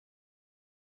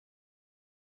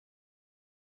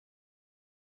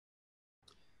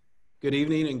Good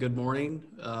evening and good morning,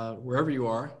 wherever you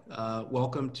are.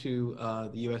 Welcome to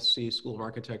the USC School of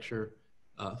Architecture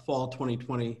Fall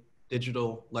 2020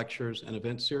 Digital Lectures and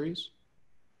Event Series.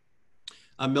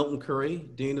 I'm Milton Curry,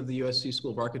 Dean of the USC School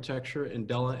of Architecture, and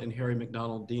Della and Harry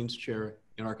McDonald, Dean's Chair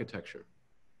in Architecture.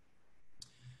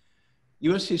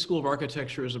 USC School of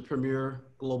Architecture is a premier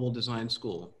global design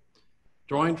school.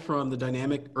 Drawing from the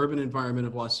dynamic urban environment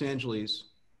of Los Angeles,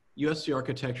 USC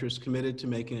Architecture is committed to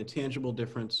making a tangible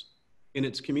difference in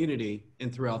its community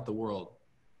and throughout the world.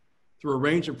 Through a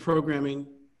range of programming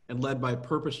and led by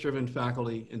purpose-driven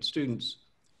faculty and students,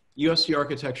 USC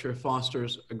Architecture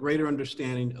fosters a greater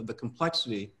understanding of the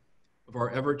complexity of our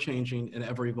ever-changing and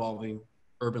ever-evolving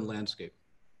urban landscape.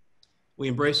 We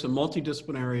embrace a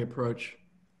multidisciplinary approach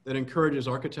that encourages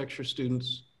architecture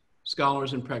students,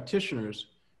 scholars, and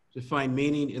practitioners to find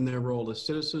meaning in their role as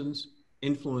citizens,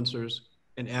 influencers,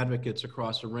 and advocates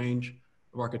across a range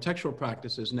of architectural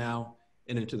practices now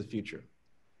and into the future.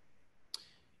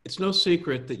 It's no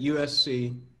secret that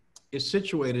USC is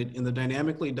situated in the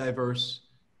dynamically diverse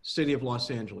city of Los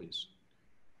Angeles,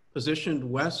 positioned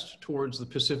west towards the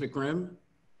Pacific Rim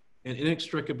and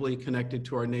inextricably connected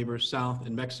to our neighbors south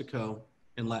in Mexico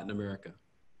and Latin America.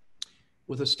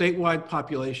 With a statewide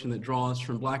population that draws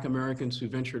from Black Americans who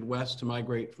ventured west to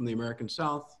migrate from the American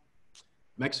South,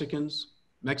 Mexicans,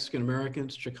 Mexican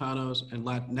Americans, Chicanos, and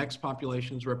Latinx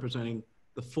populations representing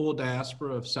the full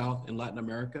diaspora of South and Latin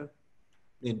America,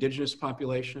 the indigenous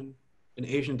population, an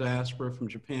Asian diaspora from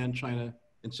Japan, China,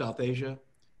 and South Asia,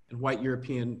 and white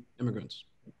European immigrants.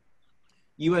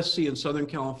 USC in Southern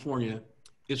California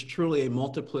is truly a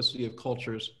multiplicity of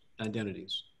cultures and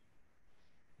identities.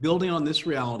 Building on this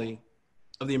reality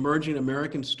of the emerging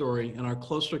American story and our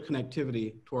closer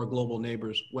connectivity to our global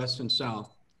neighbors, West and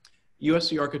South,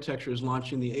 USC Architecture is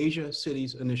launching the Asia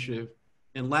Cities Initiative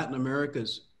and Latin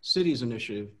America's Cities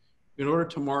Initiative in order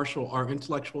to marshal our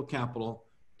intellectual capital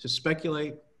to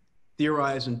speculate,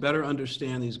 theorize, and better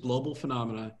understand these global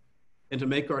phenomena and to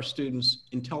make our students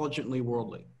intelligently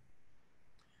worldly.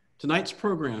 Tonight's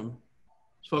program,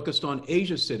 focused on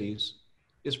Asia cities,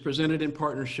 is presented in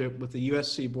partnership with the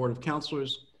USC Board of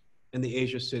Counselors and the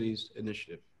Asia Cities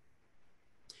Initiative.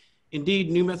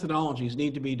 Indeed, new methodologies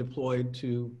need to be deployed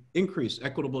to increase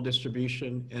equitable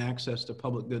distribution and access to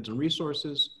public goods and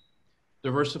resources,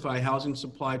 diversify housing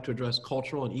supply to address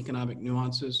cultural and economic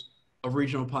nuances of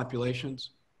regional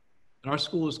populations. And our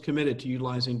school is committed to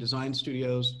utilizing design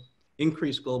studios,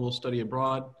 increased global study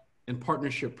abroad, and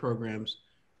partnership programs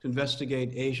to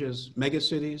investigate Asia's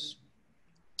megacities,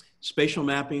 spatial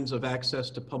mappings of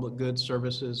access to public goods,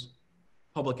 services,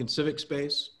 public and civic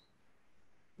space,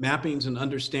 mappings and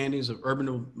understandings of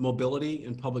urban mobility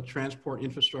and public transport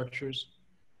infrastructures,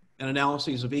 and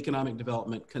analyses of economic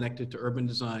development connected to urban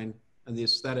design and the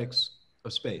aesthetics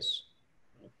of space.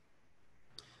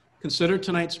 Consider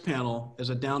tonight's panel as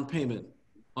a down payment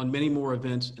on many more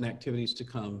events and activities to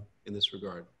come in this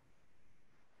regard.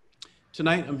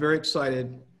 Tonight, I'm very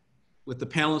excited with the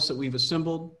panelists that we've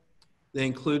assembled. They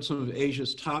include some of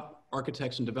Asia's top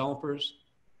architects and developers,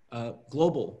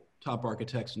 global top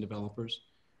architects and developers.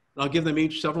 And I'll give them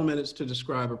each several minutes to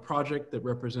describe a project that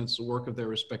represents the work of their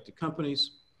respective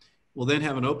companies. We'll then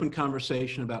have an open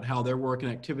conversation about how their work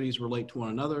and activities relate to one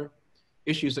another,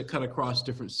 issues that cut across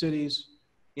different cities,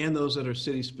 and those that are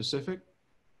city specific,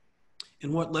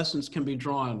 and what lessons can be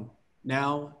drawn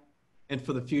now and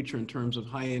for the future in terms of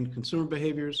high-end consumer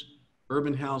behaviors,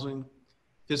 urban housing,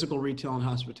 physical retail and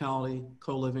hospitality,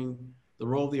 co-living, the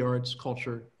role of the arts,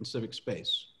 culture, and civic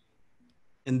space.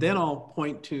 And then I'll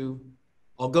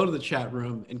go to the chat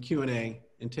room and Q&A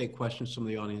and take questions from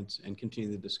the audience and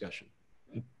continue the discussion.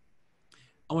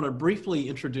 I want to briefly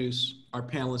introduce our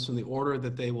panelists in the order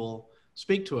that they will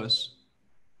speak to us.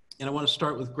 And I want to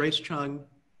start with Grace Chung,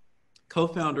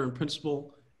 co-founder and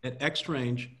principal at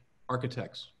X-Range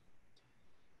Architects.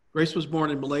 Grace was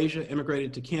born in Malaysia,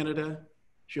 immigrated to Canada.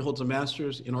 She holds a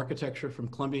master's in architecture from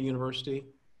Columbia University.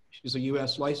 She's a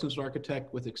US licensed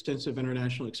architect with extensive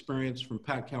international experience from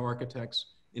Pat Cow Architects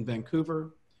in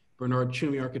Vancouver, Bernard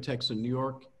Tschumi Architects in New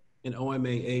York, and OMA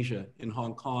Asia in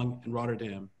Hong Kong and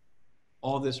Rotterdam.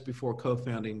 All this before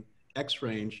co-founding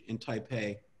X-Range in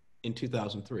Taipei in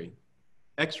 2003.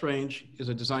 X-Range is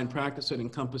a design practice that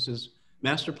encompasses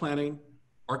master planning,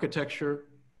 architecture,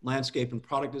 landscape, and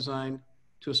product design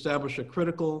to establish a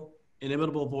critical,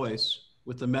 inimitable voice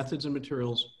with the methods and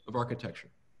materials of architecture.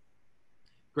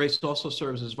 Grace also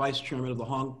serves as vice chairman of the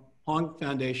Hong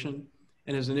Foundation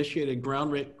and has initiated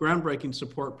groundbreaking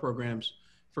support programs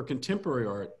for contemporary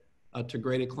art to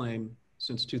great acclaim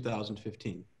since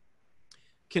 2015.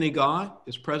 Kenny Gaw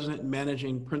is president and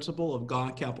managing principal of Gaw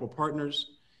Capital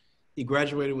Partners. He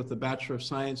graduated with a Bachelor of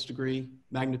Science degree,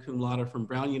 magna cum laude from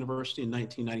Brown University in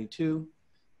 1992,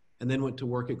 and then went to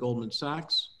work at Goldman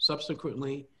Sachs.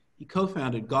 Subsequently, he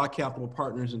co-founded GAW Capital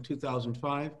Partners in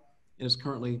 2005 and is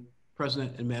currently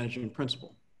president and managing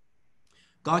principal.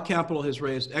 GAW Capital has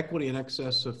raised equity in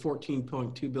excess of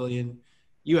 14.2 billion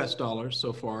US dollars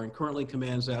so far and currently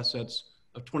commands assets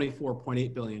of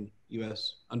 24.8 billion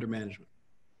US under management.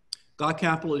 GAW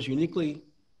Capital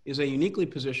is a uniquely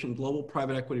positioned global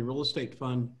private equity real estate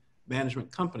fund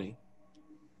management company.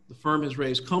 The firm has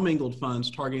raised commingled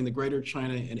funds targeting the Greater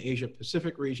China and Asia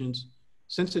Pacific regions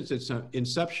since its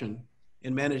inception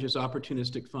and manages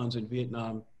opportunistic funds in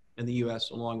Vietnam and the US,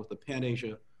 along with the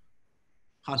Pan-Asia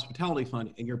Hospitality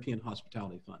Fund and European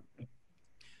Hospitality Fund.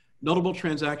 Notable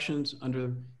transactions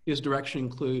under his direction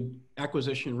include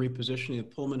acquisition and repositioning of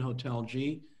Pullman Hotel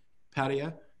G,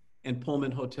 Pattaya, and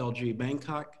Pullman Hotel G,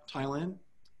 Bangkok, Thailand,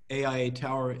 AIA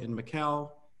Tower in Macau,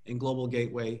 and Global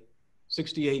Gateway,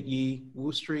 68 Yi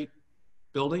Wu Street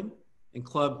building, and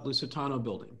Club Lusitano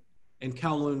building, and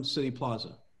Kowloon City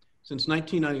Plaza. Since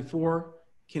 1994,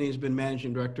 Kenny has been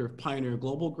managing director of Pioneer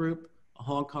Global Group, a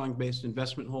Hong Kong-based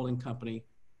investment holding company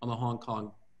on the Hong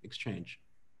Kong Exchange.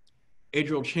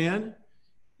 Adriel Chan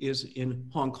is in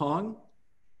Hong Kong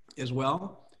as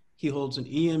well. He holds an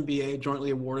EMBA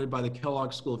jointly awarded by the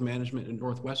Kellogg School of Management at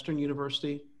Northwestern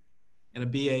University and a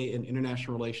BA in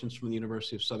International Relations from the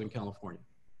University of Southern California.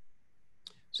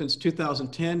 Since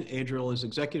 2010, Adriel is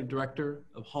executive director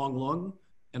of Hong Leong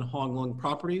and Hong Leong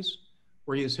Properties,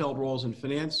 where he has held roles in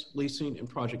finance, leasing, and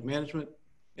project management,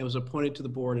 and was appointed to the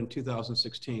board in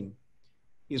 2016.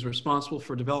 He is responsible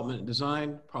for development and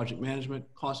design, project management,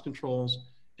 cost controls,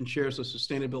 and chairs the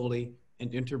sustainability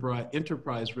and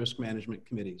enterprise risk management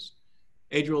committees.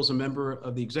 Adriel is a member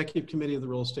of the executive committee of the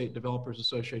Real Estate Developers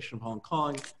Association of Hong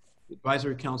Kong, the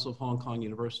Advisory Council of Hong Kong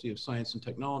University of Science and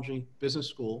Technology Business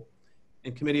School,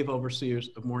 and Committee of Overseers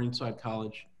of Morningside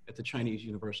College at the Chinese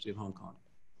University of Hong Kong.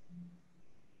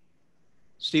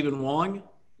 Stephen Wong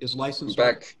is licensed.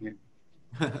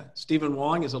 Stephen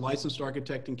Wong is a licensed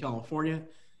architect in California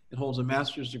and holds a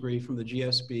master's degree from the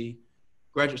GSB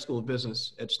Graduate School of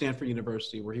Business at Stanford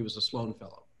University, where he was a Sloan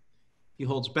Fellow. He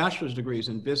holds bachelor's degrees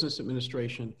in business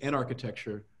administration and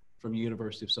architecture from the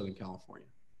University of Southern California.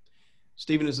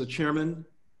 Stephen is the chairman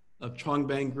of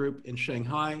Chongbang Group in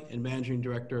Shanghai and managing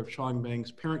director of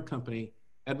Chongbang's parent company,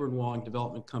 Edward Wong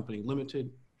Development Company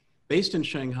Limited. Based in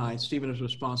Shanghai, Stephen is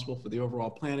responsible for the overall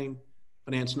planning,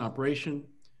 finance and operation,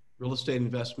 real estate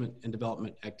investment, and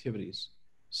development activities.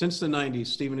 Since the 90s,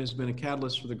 Stephen has been a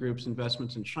catalyst for the group's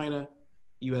investments in China,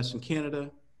 US, and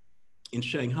Canada. In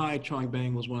Shanghai,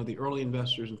 Chongbang was one of the early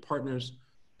investors and partners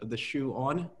of the Shu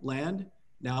On land,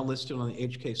 now listed on the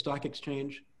HK Stock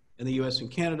Exchange. In the US and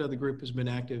Canada, the group has been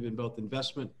active in both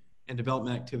investment and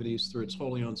development activities through its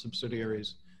wholly owned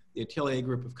subsidiaries, the Atelier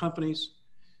Group of Companies.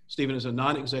 Stephen is a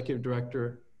non-executive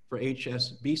director for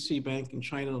HSBC Bank in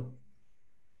China,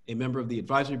 a member of the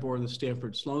advisory board of the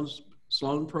Stanford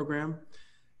Sloan Program,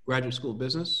 Graduate School of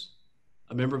Business,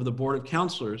 a member of the Board of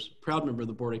Counselors, proud member of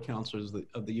the Board of Counselors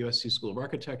of the USC School of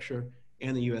Architecture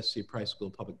and the USC Price School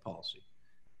of Public Policy.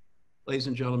 Ladies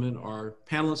and gentlemen, our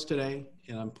panelists today,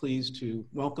 and I'm pleased to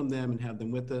welcome them and have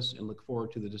them with us and look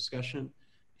forward to the discussion.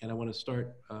 And I want to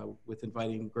start with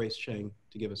inviting Grace Cheng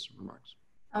to give us some remarks.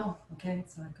 Oh, okay,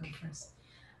 so I go first.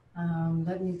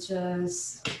 Let me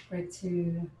just break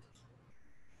to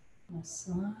my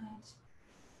slide.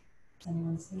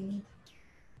 Anyone see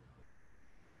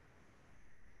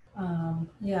it?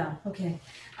 Yeah, okay.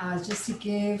 Just to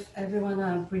give everyone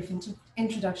a brief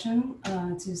introduction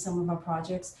to some of our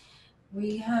projects.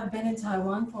 We have been in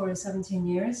Taiwan for 17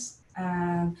 years,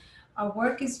 and our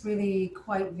work is really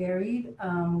quite varied.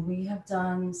 We have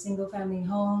done single-family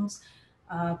homes,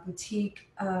 boutique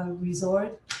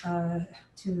resort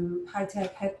to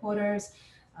high-tech headquarters,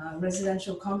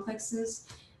 residential complexes.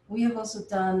 We have also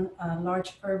done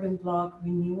large urban block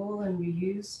renewal and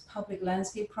reuse, public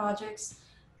landscape projects,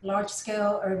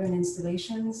 large-scale urban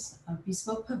installations,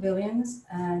 bespoke pavilions,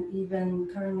 and even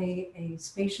currently a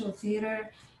spatial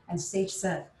theater and stage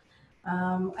set.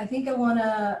 I think I want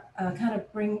to kind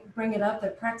of bring it up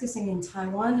that practicing in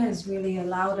Taiwan has really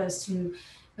allowed us to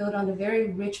build on a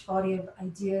very rich body of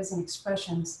ideas and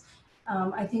expressions.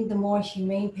 I think the more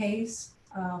humane pace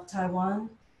of Taiwan,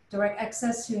 direct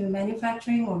access to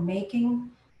manufacturing or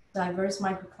making, diverse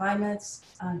microclimates,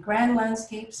 grand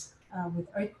landscapes with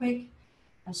earthquake,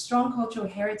 and strong cultural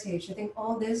heritage. I think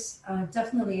all this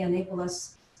definitely enable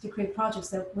us to create projects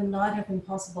that would not have been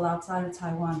possible outside of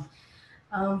Taiwan.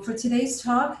 For today's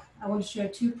talk, I want to share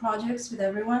two projects with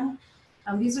everyone.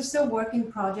 These are still work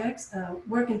in progress,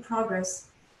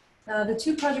 The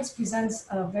two projects present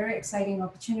very exciting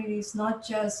opportunities, not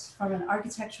just from an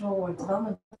architectural or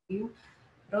development view,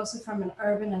 but also from an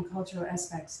urban and cultural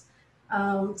aspects.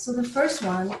 So the first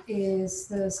one is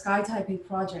the Sky Taipei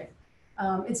project.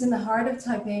 It's in the heart of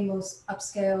Taipei, most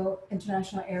upscale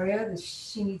international area, the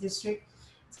Xinyi district.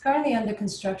 It's currently under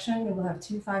construction. It will have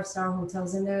two five-star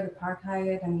hotels in there, the Park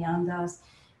Hyatt and Yandas.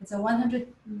 It's a $100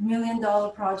 million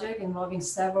project involving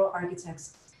several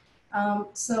architects.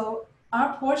 So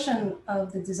our portion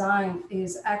of the design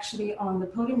is actually on the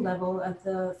podium level at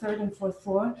the third and fourth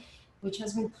floor, which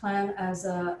has been planned as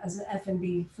an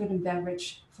F&B, food and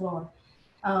beverage floor.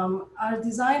 Our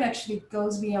design actually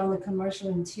goes beyond the commercial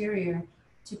interior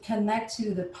to connect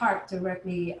to the park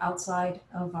directly outside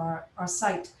of our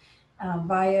site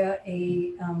via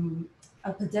a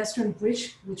pedestrian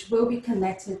bridge, which will be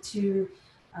connected to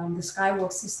the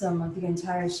skywalk system of the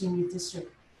entire Xinyi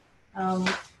district.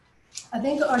 I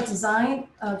think our design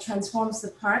transforms the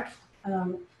park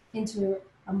into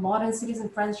a modern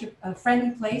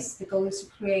citizen-friendly place. The goal is to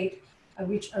create a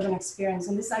rich urban experience.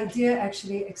 And this idea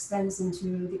actually extends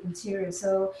into the interior.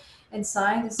 So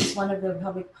inside, this is one of the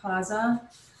public plaza,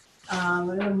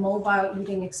 mobile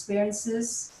eating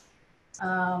experiences,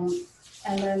 and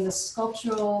then the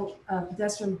sculptural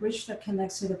pedestrian bridge that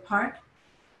connects to the park,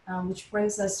 which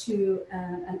brings us to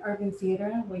an urban theater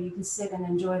where you can sit and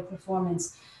enjoy a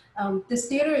performance. This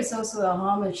theater is also a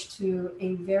homage to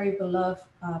a very beloved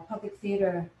public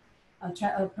theater,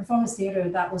 performance theater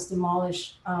that was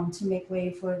demolished to make way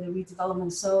for the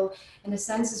redevelopment. So in a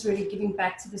sense, it's really giving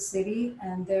back to the city.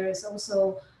 And there is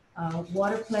also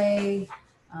water play,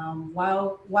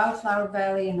 wildflower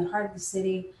valley in the heart of the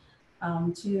city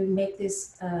to make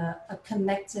this a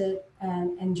connected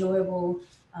and enjoyable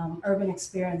urban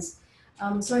experience.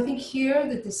 So I think here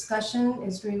the discussion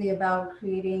is really about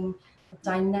creating a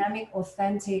dynamic,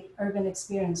 authentic urban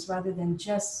experience rather than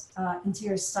just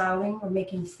interior styling or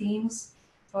making themes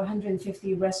for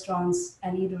 150 restaurants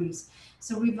and eateries.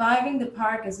 So reviving the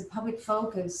park as a public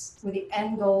focus with the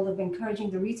end goal of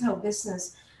encouraging the retail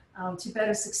business to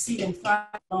better succeed and thrive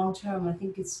long term, I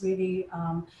think it's really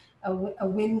a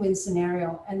win-win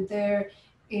scenario. And there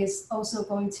is also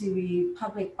going to be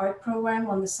public art program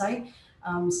on the site.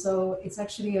 So it's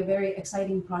actually a very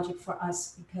exciting project for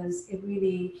us because it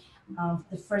really,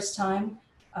 the first time,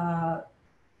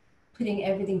 putting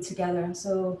everything together.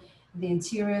 So the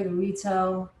interior, the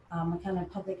retail, a kind of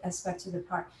public aspect to the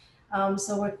park.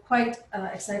 So we're quite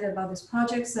excited about this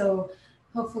project. So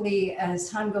hopefully as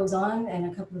time goes on in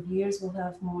a couple of years, we'll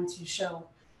have more to show.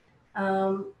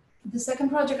 The second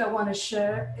project I want to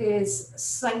share is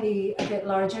slightly a bit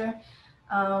larger.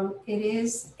 It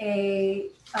is a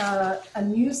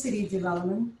new city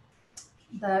development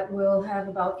that will have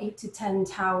about 8 to 10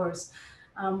 towers.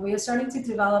 We are starting to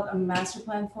develop a master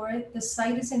plan for it. The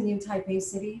site is in New Taipei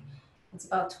City. It's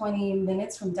about 20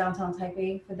 minutes from downtown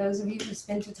Taipei. For those of you who've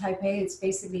been to Taipei, it's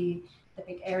basically the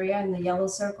big area in the yellow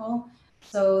circle.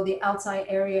 So the outside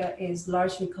area is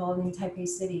largely called New Taipei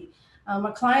City.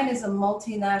 Our client is a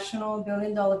multinational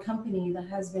billion-dollar company that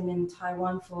has been in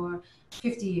Taiwan for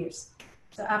 50 years.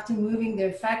 So after moving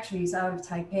their factories out of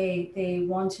Taipei, they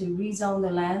want to rezone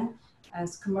the land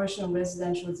as commercial and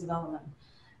residential development.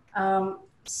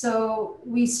 So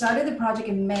we started the project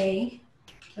in May,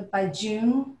 but by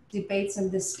June, debates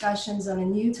and discussions on a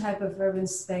new type of urban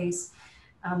space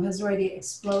has already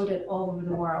exploded all over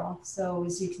the world. So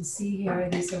as you can see here,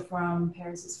 these are from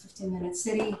Paris's 15-minute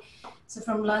city. So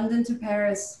from London to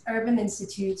Paris, urban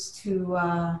institutes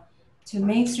to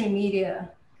mainstream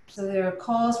media. So there are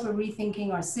calls for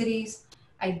rethinking our cities,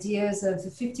 ideas of the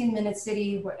 15-minute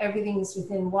city where everything is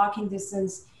within walking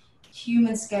distance,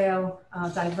 human scale,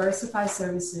 diversify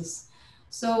services.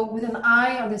 So with an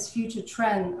eye on this future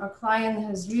trend, our client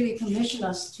has really commissioned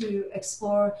us to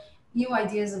explore new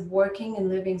ideas of working and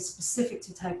living specific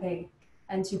to Taipei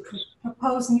and to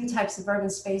propose new types of urban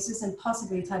spaces and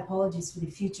possibly typologies for the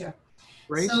future.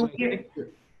 Grace, So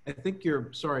I think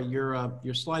your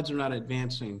slides are not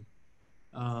advancing.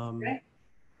 okay.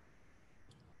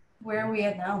 Where are we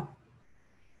at now?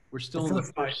 We're still in the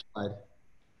first slide.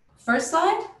 First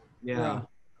slide? Yeah.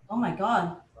 Oh my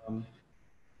God.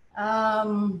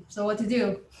 So what to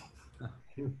do?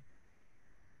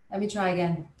 Let me try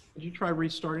again. Did you try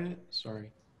restarting it?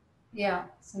 Sorry. Yeah,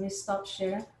 so let me stop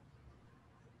share.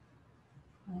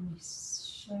 Let me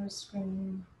share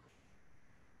screen.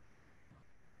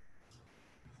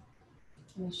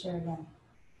 Let me share again.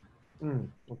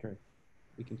 Okay.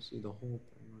 We can see the whole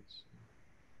thing. Let's see.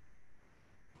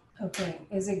 Okay,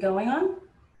 is it going on?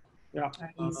 Yeah.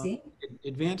 Can you see?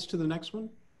 Advance to the next one.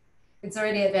 It's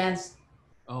already advanced.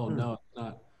 Oh, no, it's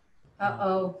not.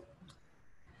 Uh-oh.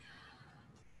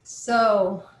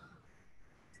 So,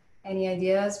 any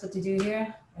ideas what to do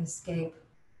here? Escape.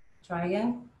 Try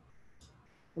again.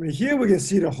 I mean, here we can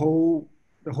see the whole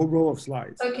row of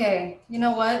slides. Okay, you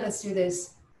know what? Let's do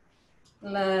this.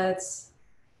 It's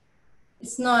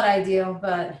not ideal,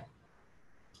 but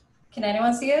can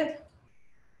anyone see it?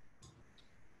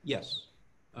 Yes.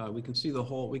 We can see the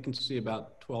whole, we can see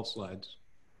about 12 slides.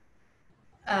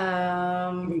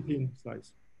 17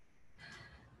 slides.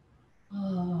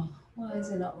 Oh, why is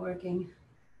it not working?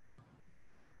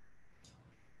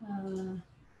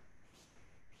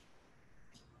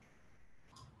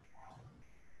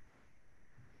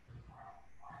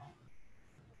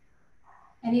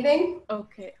 Anything?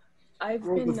 Okay, I've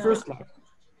Well, been. the first slide.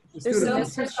 There's a So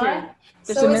message first slide? here.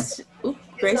 There's So a it's- message.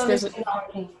 Grace, there's a not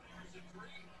working.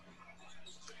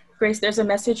 Grace. There's a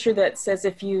message here that says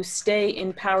if you stay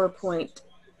in PowerPoint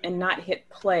and not hit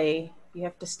play, you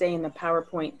have to stay in the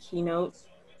PowerPoint keynote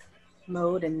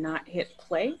mode and not hit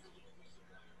play.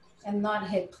 And not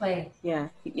hit play. Yeah.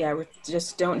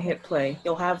 Just don't hit play.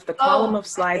 You'll have the column of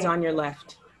slides okay. on your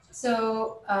left.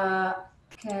 So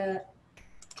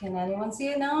can anyone see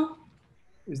it now?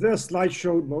 Is there a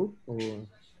slideshow mode? Or?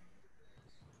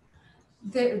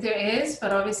 There is,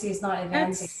 but obviously it's not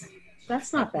advancing.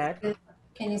 That's not bad.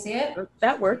 Can you see it?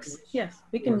 That works. Yes,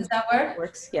 we can. Does that work?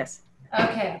 Works. Yes.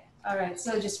 Okay. All right.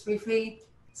 So just briefly,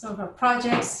 some of our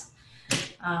projects.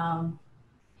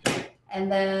 And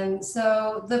then,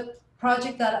 so the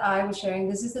project that I was sharing,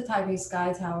 this is the Taipei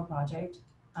Sky Tower project.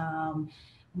 And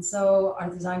so our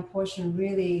design portion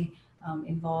really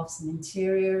involves an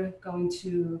interior going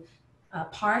to a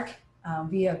park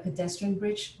via a pedestrian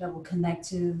bridge that will connect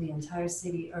to the entire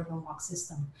city urban walk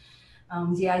system.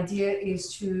 The idea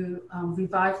is to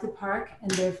revive the park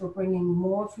and therefore bring in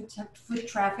more foot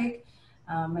traffic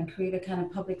and create a kind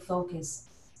of public focus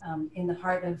in the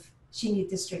heart of Xinyi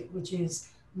district, which is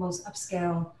the most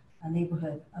upscale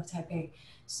neighborhood of Taipei.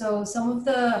 So some of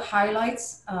the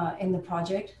highlights in the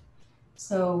project.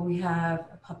 So we have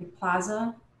a public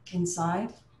plaza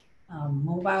inside,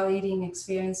 mobile eating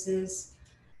experiences,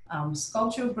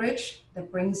 sculptural bridge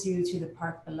that brings you to the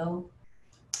park below,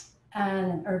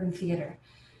 and an urban theater.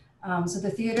 So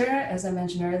the theater, as I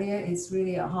mentioned earlier, is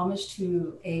really a homage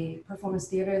to a performance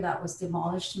theater that was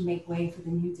demolished to make way for the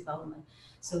new development.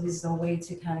 So this is a way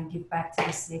to kind of give back to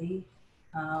the city.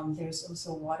 There's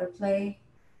also water play,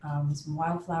 some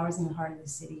wildflowers in the heart of the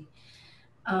city.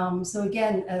 So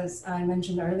again, as I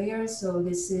mentioned earlier, so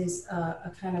this is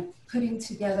a kind of putting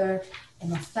together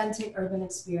an authentic urban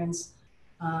experience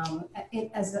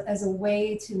as a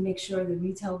way to make sure the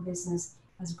retail business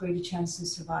has a greater chance to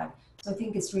survive. So I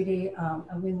think it's really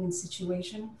a win-win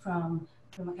situation from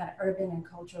a kind of urban and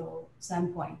cultural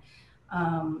standpoint.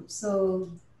 So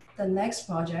the next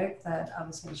project that I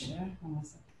was going to share,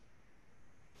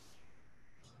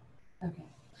 okay.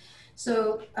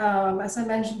 So as I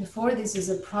mentioned before, this is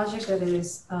a project that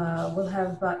is will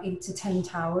have about 8 to 10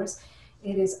 towers.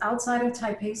 It is outside of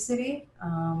Taipei City.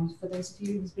 For those of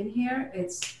you who've been here,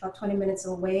 it's about 20 minutes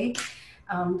away.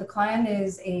 The client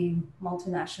is a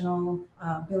multinational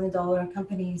billion-dollar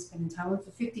company. It's been in Taiwan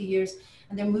for 50 years,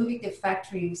 and they're moving their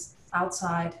factories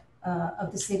outside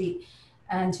of the city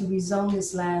and to rezone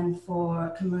this land for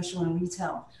commercial and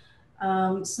retail.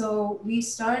 So we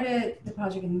started the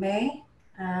project in May,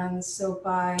 and so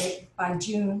by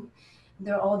June,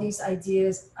 there are all these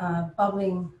ideas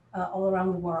bubbling all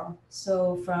around the world.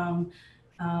 So from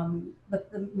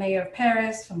the mayor of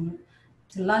Paris,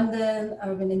 to London,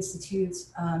 urban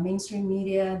institutes, mainstream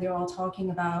media, they're all talking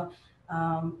about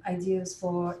ideas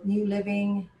for new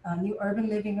living, new urban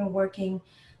living and working,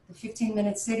 the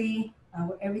 15-minute city,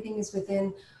 where everything is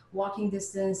within walking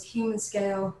distance, human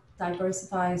scale,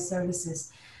 diversify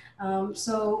services.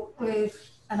 So with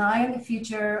an eye on the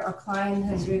future, our client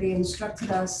has really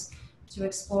instructed us to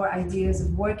explore ideas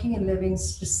of working and living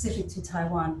specific to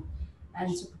Taiwan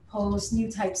and to propose new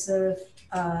types of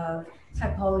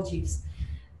typologies.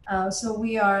 So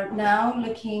we are now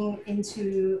looking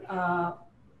into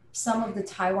some of the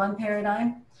Taiwan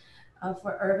paradigm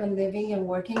for urban living and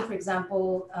working. For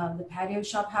example, the patio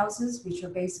shop houses, which are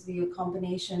basically a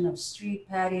combination of street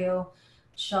patio,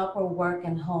 shop or work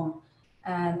and home.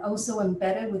 And also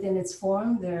embedded within its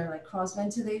form, there are like cross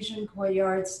ventilation,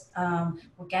 courtyards,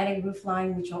 organic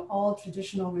roofline, which are all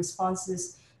traditional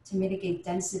responses to mitigate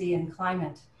density and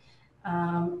climate.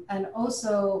 And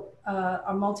also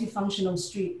our multifunctional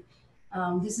street.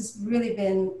 This has really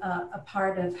been a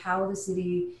part of how the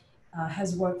city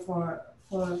has worked for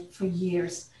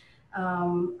years.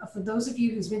 For those of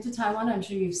you who's been to Taiwan, I'm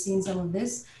sure you've seen some of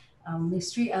this. The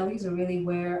street alleys are really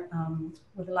where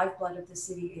the lifeblood of the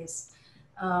city is.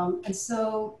 And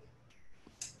so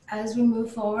as we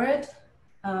move forward,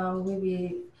 we'll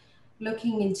be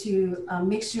looking into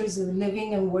mixtures of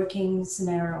living and working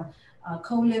scenario,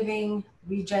 co-living,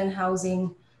 regen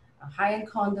housing, high-end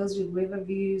condos with river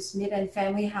views, mid-end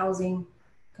family housing,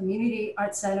 community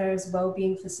art centers,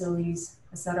 well-being facilities,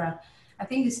 etc. I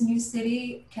think this new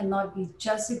city cannot be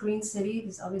just a green city.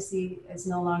 This obviously is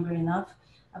no longer enough,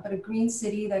 but a green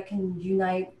city that can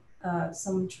unite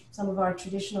some of our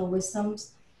traditional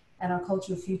wisdoms and our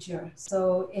cultural future.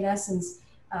 So in essence,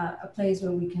 a place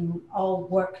where we can all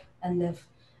work and live.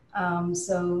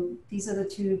 So these are the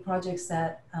two projects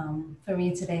that for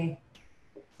me today.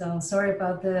 So sorry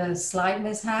about the slide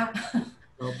mishap.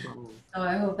 No problem. So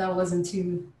I hope that wasn't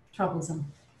too troublesome.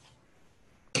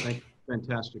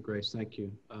 Fantastic, Grace. Thank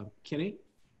you. Kenny?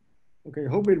 Okay,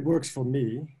 hope it works for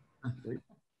me.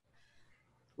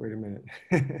 Wait a minute.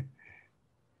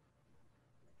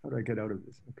 How do I get out of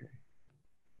this? Okay.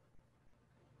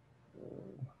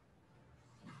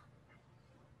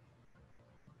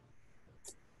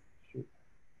 Shoot.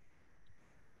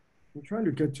 I'm trying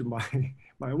to get to my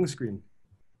own screen.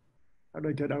 How do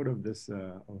I get out of this?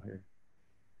 Oh, here.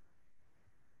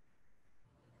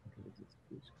 Okay, this is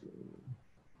full screen.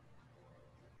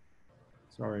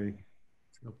 Sorry.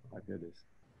 I did this.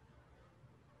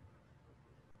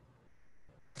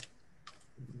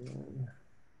 And then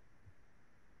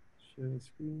share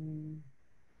screen.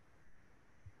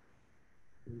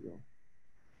 There we go.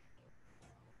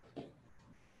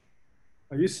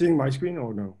 Are you seeing my screen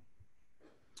or no?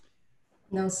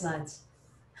 No slides.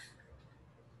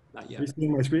 Not Are yet. you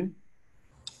seeing my screen?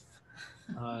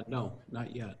 No,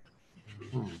 not yet.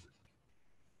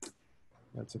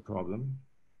 That's a problem.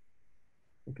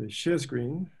 Okay, share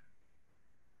screen.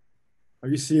 Are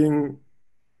you seeing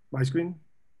my screen?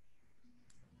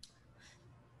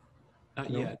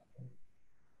 Not No. yet.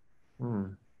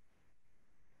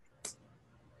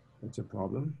 That's a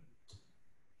problem.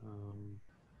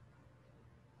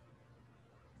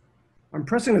 I'm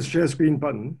pressing the share screen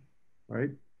button,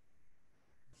 right?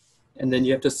 And then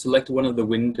you have to select one of the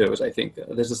windows, I think.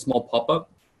 There's a small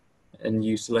pop-up, and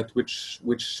you select which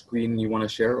screen you want to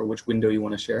share or which window you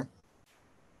want to share.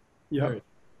 Yeah.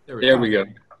 There we go.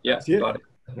 Yeah, See it? got it.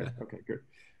 Okay, good.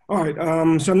 All right,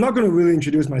 so I'm not going to really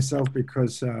introduce myself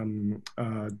because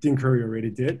Dean Curry already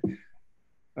did.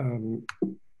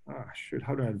 Shoot,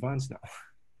 how do I advance now?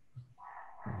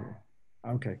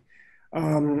 Okay.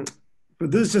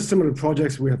 But this is just some of the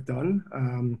projects we have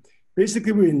done.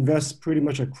 Basically, we invest pretty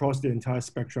much across the entire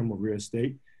spectrum of real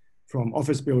estate, from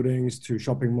office buildings to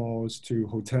shopping malls to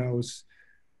hotels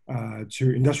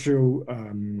to industrial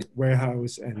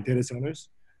warehouse and data centers.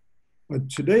 But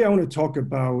today I want to talk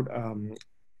about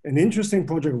an interesting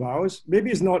project of ours. Maybe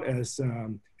it's not as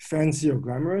fancy or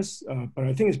glamorous, but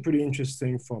I think it's pretty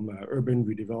interesting from an urban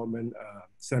redevelopment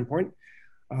standpoint.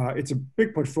 It's a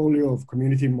big portfolio of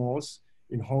community malls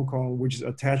in Hong Kong, which is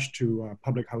attached to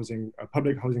public housing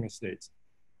estates.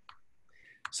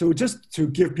 So just to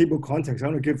give people context, I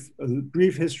want to give a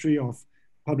brief history of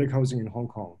public housing in Hong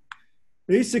Kong.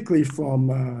 Basically from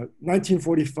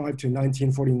 1945 to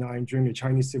 1949, during the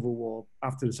Chinese Civil War,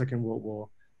 after the Second World War,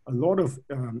 a lot of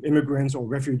immigrants or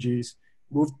refugees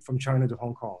moved from China to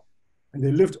Hong Kong. And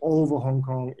they lived all over Hong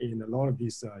Kong in a lot of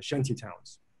these shanty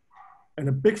towns. And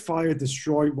a big fire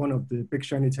destroyed one of the big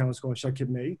shanty towns called Shek Kip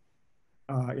Mei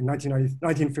in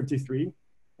 1953.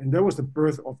 And that was the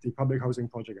birth of the public housing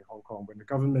project in Hong Kong, when the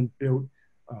government built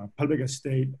public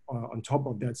estate on top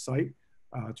of that site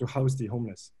to house the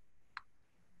homeless.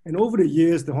 And over the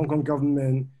years, the Hong Kong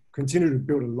government continued to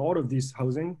build a lot of these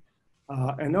housing.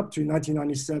 And up to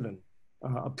 1997,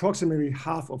 approximately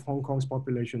half of Hong Kong's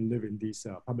population live in these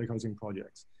public housing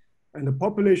projects. And the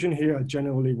population here are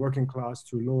generally working class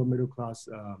to lower middle class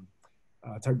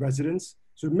type residents.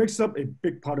 So it makes up a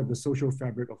big part of the social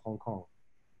fabric of Hong Kong.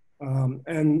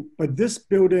 But this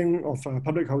building of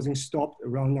public housing stopped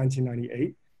around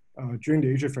 1998 during the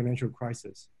Asian financial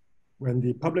crisis, when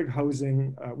the public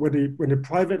housing, when the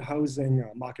private housing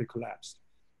market collapsed.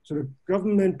 So the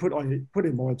government put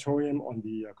a moratorium on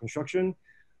the construction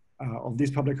of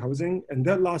these public housing, and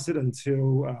that lasted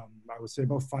until I would say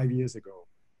about 5 years ago.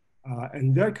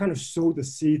 And that kind of sowed the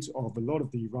seeds of a lot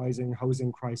of the rising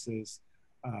housing crisis,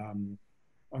 and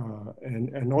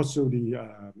also the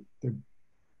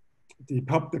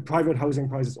private housing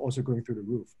prices also going through the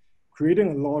roof,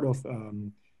 creating a lot of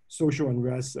social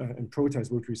unrest and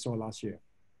protests, which we saw last year.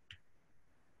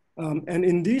 And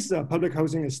in these public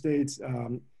housing estates,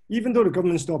 even though the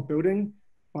government stopped building,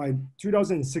 by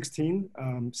 2016,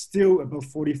 still about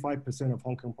 45% of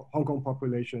Hong Kong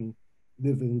population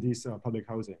live in these public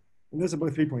housing. And that's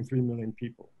about 3.3 million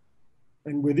people.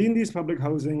 And within these public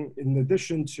housing, in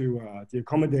addition to the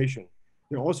accommodation,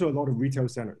 there are also a lot of retail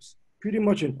centers. Pretty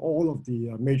much in all of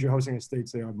the major housing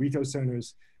estates, there are retail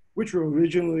centers, which were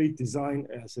originally designed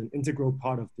as an integral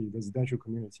part of the residential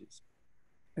communities.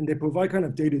 And they provide kind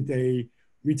of day-to-day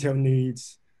retail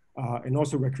needs and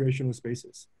also recreational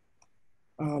spaces.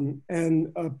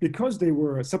 Because they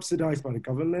were subsidized by the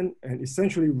government and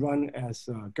essentially run as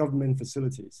government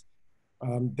facilities,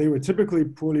 they were typically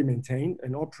poorly maintained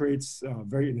and operates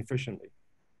very inefficiently,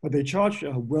 but they charge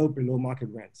well below market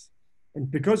rents. And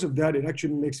because of that, it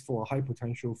actually makes for a high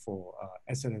potential for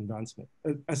asset enhancement.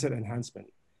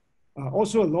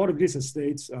 Also, a lot of these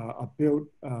estates are built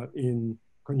in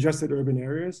congested urban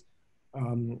areas,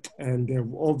 and they're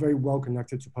all very well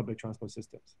connected to public transport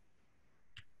systems.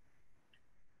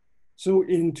 So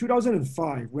in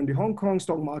 2005, when the Hong Kong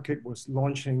stock market was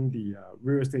launching the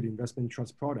real estate investment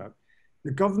trust product,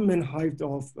 the government hived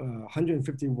off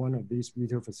 151 of these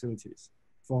retail facilities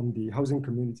from the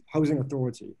housing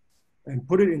authority and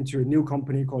put it into a new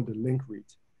company called the Link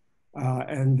REIT.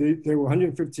 And there were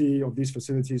 150 of these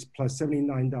facilities plus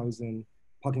 79,000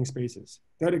 parking spaces.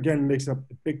 That again makes up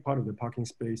a big part of the parking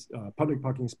space, public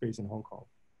parking space in Hong Kong.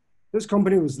 This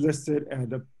company was listed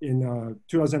in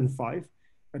 2005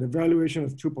 at a valuation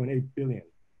of 2.8 billion.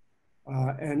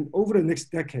 And over the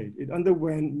next decade, it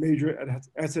underwent major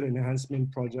asset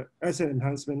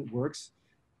enhancement works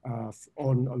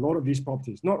on a lot of these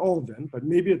properties. Not all of them, but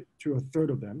maybe to a third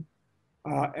of them.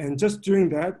 And just during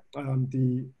that,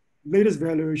 the latest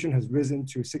valuation has risen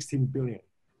to 16 billion.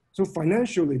 So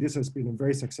financially, this has been a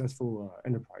very successful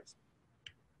enterprise.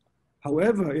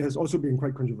 However, it has also been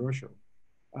quite controversial.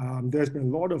 There's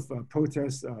been a lot of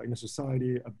protests in the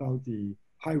society about the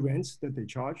high rents that they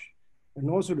charge, and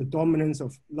also the dominance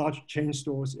of large chain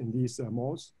stores in these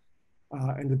malls,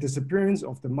 and the disappearance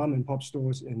of the mom and pop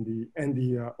stores in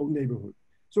the old neighborhood.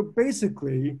 So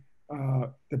basically,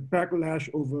 it's a backlash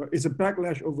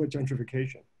over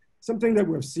gentrification, something that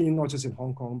we've seen not just in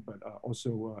Hong Kong, but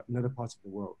also in other parts of the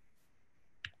world.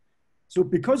 So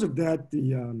because of that,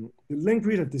 the Link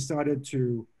REIT have decided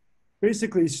to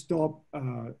basically stop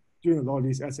doing a lot of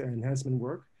these asset enhancement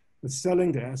work, but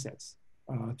selling the assets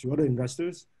to other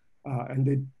investors,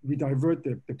 and we divert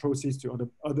the proceeds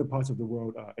to other parts of the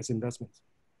world as investments.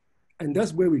 And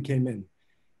that's where we came in.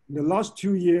 In the last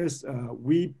 2 years,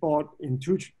 we bought in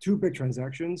two big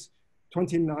transactions,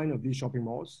 29 of these shopping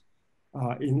malls,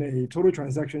 in a total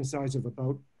transaction size of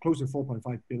about close to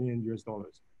 $4.5 billion US.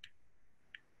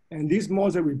 And these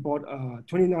malls that we bought,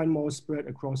 29 malls spread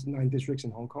across 9 districts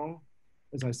in Hong Kong.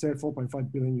 As I said,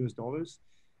 $4.5 billion US.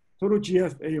 Total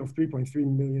GFA of 3.3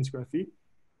 million square feet,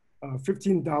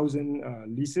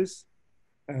 15,000 leases,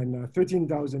 and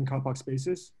 13,000 car park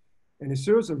spaces. And it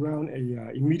serves around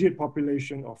a immediate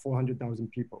population of 400,000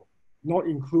 people, not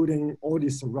including all the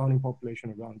surrounding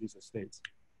population around these estates.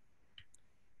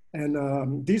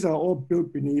 And these are all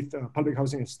built beneath public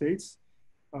housing estates.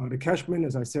 The catchment,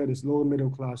 as I said, is lower middle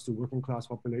class to working class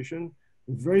population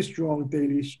with very strong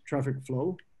daily traffic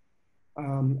flow.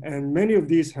 And many of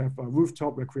these have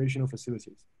rooftop recreational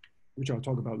facilities, which I'll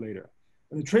talk about later.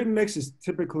 And the trade mix is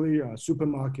typically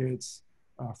supermarkets,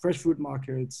 fresh food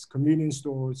markets, convenience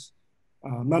stores,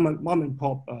 mom and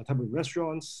pop type of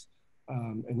restaurants,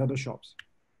 and other shops.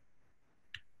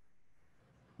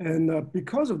 And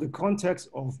because of the context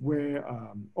of where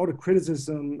all the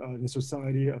criticism in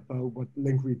society about what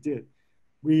Link REIT did,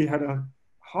 we had a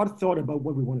hard thought about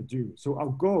what we want to do. So our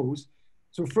goals,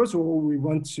 so first of all, we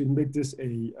want to make this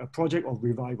a project of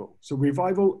revival. So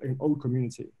revival in old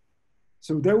community.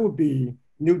 So there will be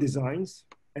new designs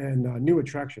and new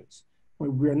attractions,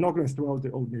 but we are not going to throw out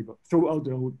the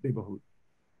old neighborhood.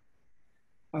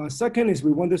 Second is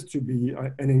we want this to be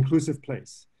an inclusive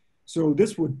place. So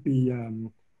this would be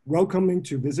welcoming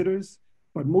to visitors,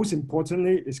 but most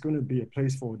importantly, it's going to be a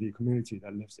place for the community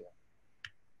that lives there.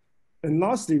 And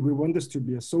lastly, we want this to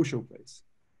be a social place.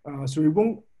 So it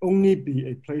won't only be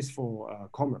a place for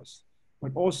commerce,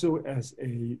 but also as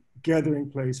a gathering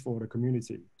place for the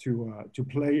community to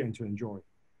play and to enjoy.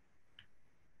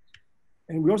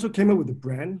 And we also came up with a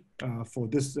brand for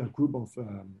this group of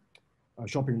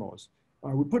shopping malls.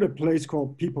 We put a place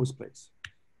called People's Place.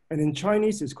 And in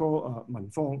Chinese, it's called Man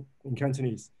Fong in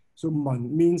Cantonese. So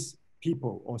Man means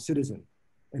people or citizen,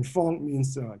 and Fong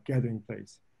means gathering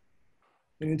place.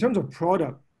 And in terms of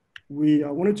product, we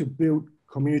wanted to build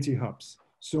community hubs.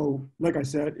 So like I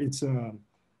said, it's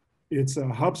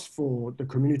hubs for the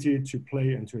community to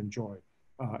play and to enjoy,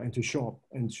 and to shop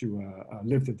and to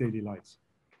live their daily lives.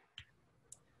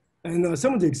 And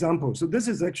some of the examples. So this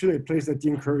is actually a place that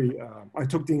I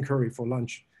took Dean Curry for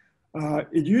lunch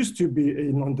It used to be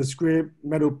a nondescript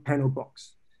metal panel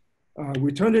box.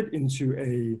 We turned it into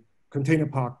a container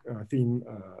park theme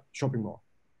shopping mall.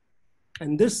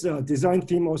 And this design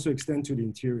theme also extends to the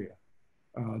interior,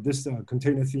 this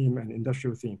container theme and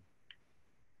industrial theme.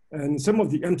 And some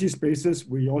of the empty spaces,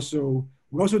 we also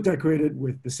decorated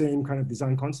with the same kind of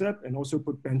design concept and also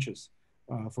put benches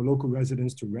for local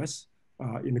residents to rest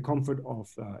in the comfort of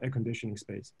air conditioning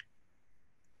space.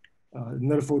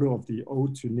 Another photo of the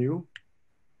old to new.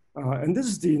 And this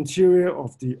is the interior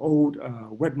of the old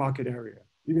wet market area.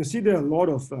 You can see there are a lot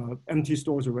of empty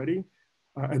stores already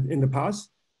in the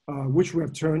past, which we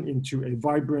have turned into a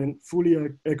vibrant, fully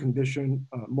air-conditioned,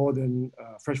 modern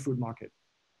fresh food market.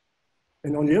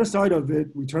 And on the other side of it,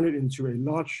 we turn it into a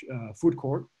large food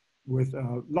court with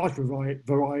a large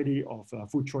variety of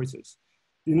food choices.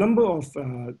 The number of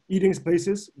eating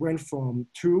spaces went from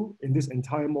 2 in this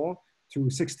entire mall to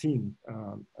 16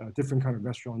 different kind of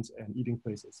restaurants and eating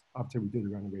places after we did the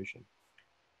renovation.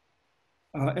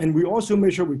 And we also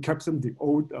made sure we kept some of the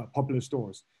old popular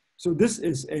stores. So this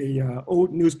is a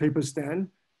old newspaper stand,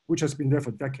 which has been there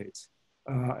for decades.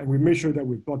 And we made sure that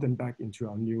we brought them back into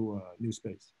our new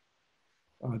space.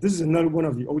 This is another one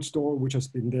of the old store, which has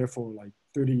been there for like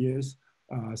 30 years,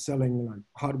 selling like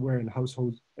hardware and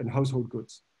household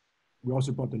goods. We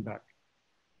also brought them back.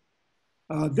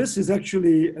 This is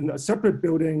actually a separate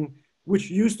building, which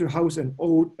used to house an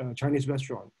old Chinese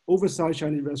restaurant, oversized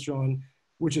Chinese restaurant,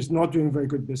 which is not doing very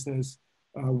good business.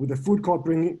 With the food court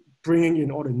bringing in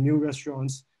all the new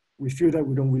restaurants, we feel that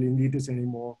we don't really need this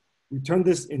anymore. We turned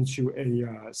this into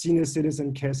a senior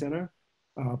citizen care center,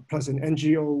 plus an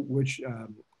NGO,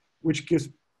 which gives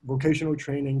vocational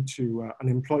training to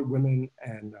unemployed women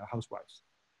and housewives.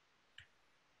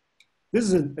 This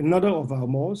is another of our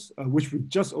malls, which we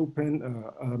just opened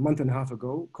a month and a half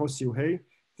ago, called Seoul.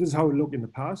 This is how it looked in the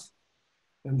past,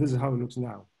 and this is how it looks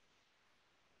now.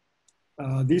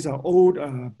 These are old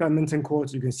badminton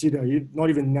courts. You can see there are not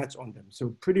even nets on them,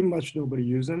 so pretty much nobody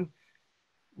uses them.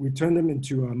 We turn them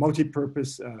into a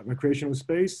multi-purpose recreational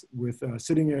space with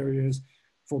sitting areas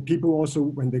for people also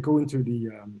when they go into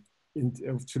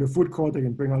to the food court, they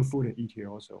can bring out food and eat here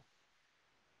also.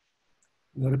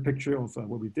 Another picture of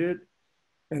what we did.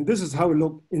 And this is how it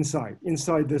looked inside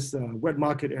this wet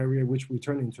market area, which we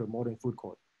turned into a modern food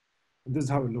court. And this is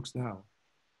how it looks now.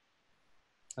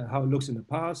 How it looks in the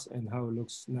past and how it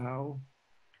looks now.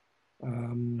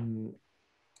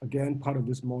 Again, part of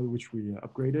this mall which we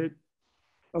upgraded.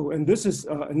 Oh, and this is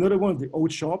another one of the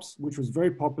old shops, which was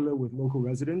very popular with local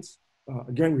residents.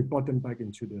 Again, we brought them back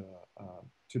into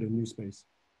the new space.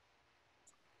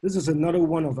 This is another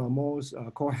one of our malls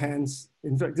called Hans.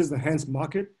 In fact, this is the Hans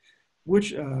Market,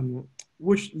 which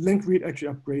Link Read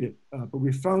actually upgraded, but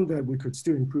we found that we could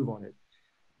still improve on it.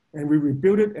 And we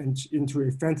rebuilt it into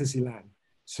a fantasy land.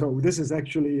 So this is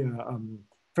actually a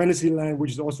fantasy land,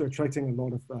 which is also attracting a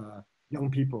lot of young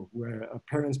people, where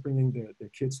parents bringing their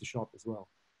kids to shop as well.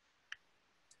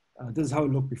 This is how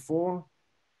it looked before,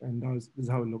 and this is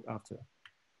how it looked after.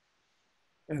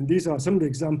 And these are some of the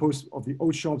examples of the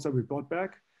old shops that we brought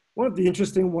back. One of the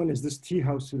interesting one is this tea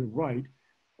house to the right,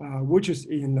 which is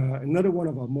in another one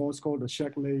of our malls called the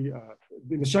Shackley,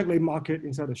 in the Shackley Market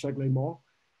inside the Shackley Mall.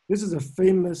 This is a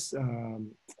famous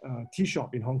tea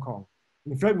shop in Hong Kong.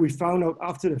 In fact, we found out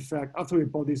after the fact, after we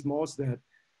bought these malls, that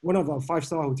one of our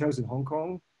 5-star hotels in Hong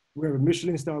Kong, we have a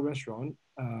Michelin-star restaurant,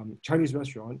 Chinese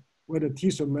restaurant, where the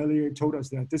tea sommelier told us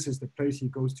that this is the place he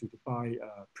goes to buy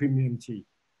premium tea.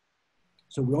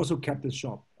 So we also kept this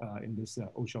shop in this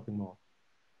old shopping mall.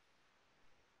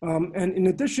 And in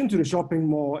addition to the shopping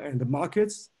mall and the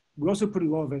markets, we also put a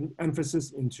lot of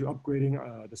emphasis into upgrading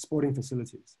the sporting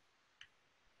facilities.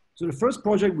 So the first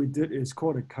project we did is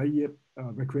called the Kaiyip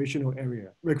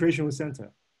Recreational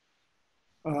Center.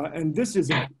 And this is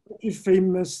a very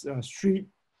famous street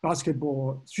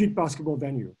basketball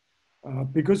venue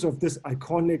because of this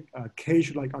iconic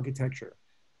cage-like architecture.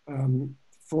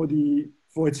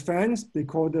 For its fans, they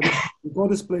call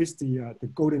this place the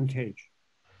Golden Cage.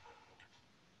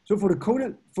 So for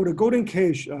the Golden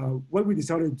Cage, what we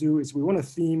decided to do is we want a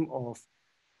theme of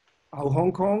our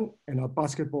Hong Kong and our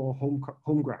basketball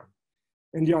home ground.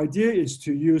 And the idea is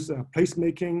to use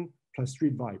placemaking plus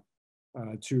street vibe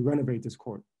to renovate this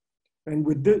court. And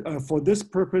with for this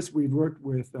purpose, we worked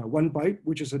with One Bite,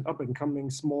 which is an up-and-coming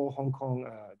small Hong Kong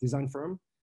design firm,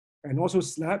 and also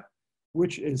Slap,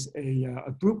 which is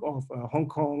a group of Hong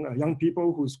Kong young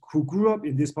people who grew up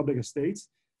in these public estates,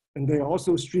 and they are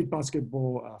also street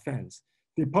basketball fans.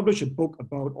 They published a book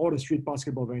about all the street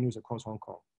basketball venues across Hong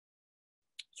Kong.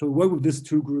 So we worked with these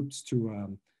two groups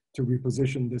to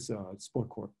reposition this sport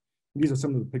court. These are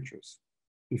some of the pictures.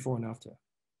 before and after.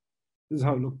 This is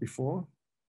how it looked before,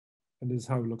 and this is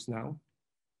how it looks now,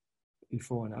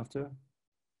 before and after.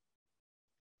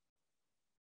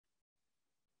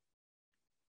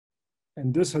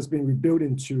 And this has been rebuilt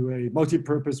into a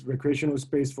multi-purpose recreational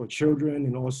space for children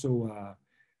and also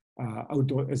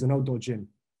outdoor, as an outdoor gym.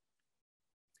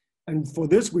 And for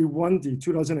this, we won the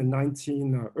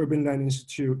 2019 Urban Land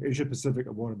Institute Asia Pacific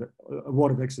Award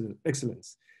of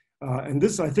Excellence. And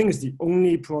this, I think, is the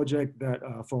only project that,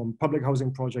 from public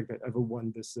housing project that ever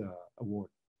won this award.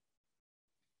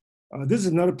 This is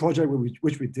another project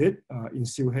which we did in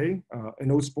Seoul,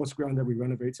 an old sports ground that we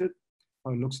renovated.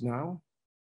 How it looks now.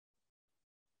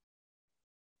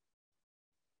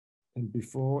 And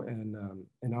before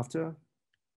and after.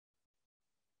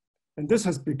 And this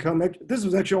has become, this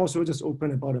was actually also just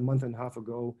opened about a month and a half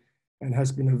ago and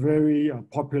has been a very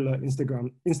popular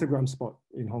Instagram spot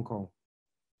in Hong Kong.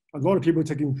 A lot of people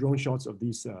taking drone shots of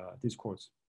these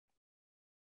courts.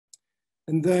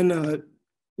 And then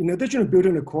in addition to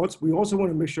building the courts, we also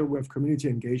want to make sure we have community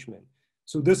engagement.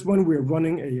 So this one, we're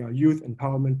running a youth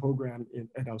empowerment program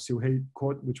at our Seoul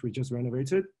court, which we just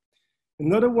renovated.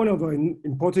 Another one of our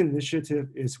important initiative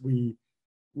is we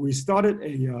started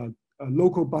a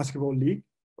local basketball league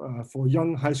for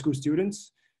young high school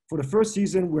students. For the first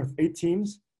season, we have 8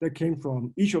 teams that came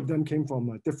from, each of them came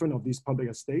from different of these public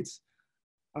estates.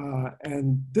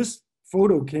 And this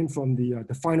photo came from the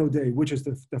final day, which is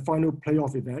the final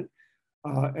playoff event.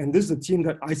 And this is a team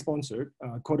that I sponsored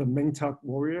called the Meng Tak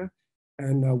Warrior.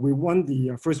 And we won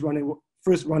the first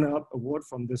runner-up award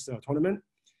from this tournament.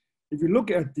 If you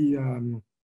look at the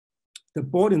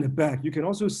board in the back, you can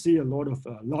also see a lot of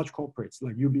large corporates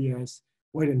like UBS,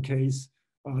 White & Case.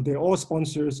 They're all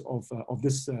sponsors of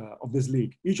this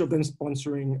league, each of them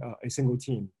sponsoring a single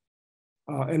team.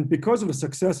 And because of the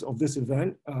success of this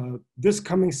event, this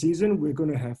coming season, we're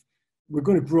going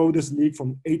to grow this league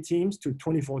from 8 teams to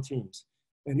 24 teams.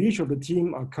 And each of the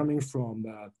team are coming from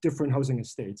different housing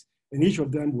estates, and each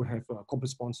of them will have corporate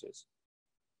sponsors.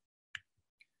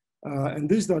 And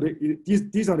these are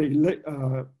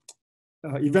the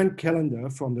event calendar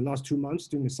from the last 2 months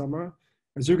during the summer.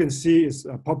 As you can see, it's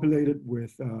populated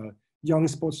with young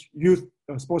youth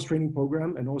sports training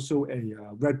program and also a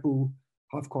Red Bull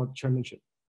half-court championship.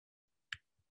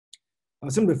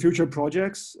 Some of the future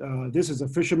projects, this is a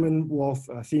Fisherman Wharf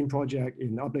theme project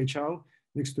in Ap Lei Chau,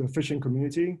 next to a fishing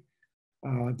community.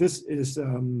 This is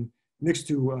next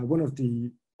to one of the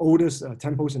oldest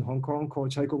temples in Hong Kong called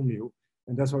Chai Kung Miu,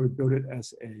 and that's why we built it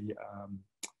as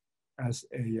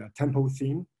a temple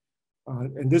theme.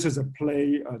 And this is a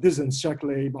play, this is in Shek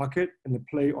Lei Market, and a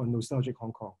play on nostalgic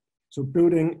Hong Kong. So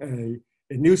building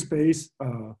a new space,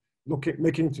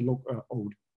 making it to look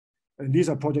old. And these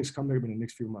are projects coming up in the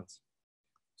next few months.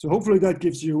 So hopefully that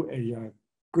gives you a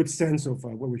good sense of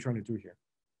what we're trying to do here.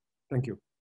 Thank you.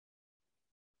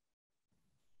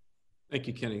 Thank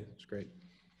you, Kenny. That's great.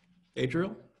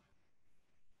 Adriel?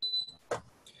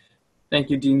 Thank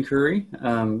you, Dean Curry.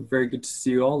 Very good to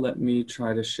see you all. Let me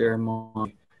try to share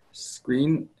my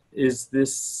screen. Is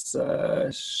this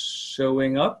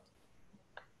showing up?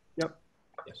 Yep.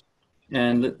 Yes.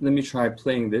 And let me try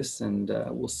playing this, and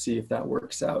we'll see if that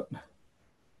works out.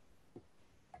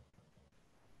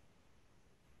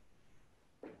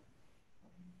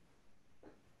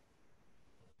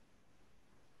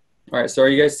 All right, so are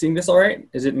you guys seeing this all right?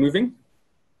 Is it moving?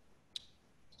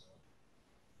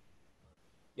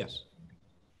 Yes.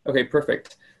 Okay,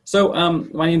 perfect. So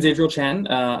my name is Adriel Chan.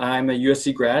 I'm a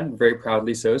USC grad, very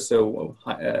proudly so. So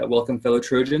welcome, fellow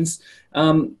Trojans.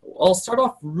 I'll start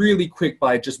off really quick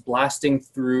by just blasting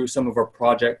through some of our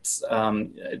projects.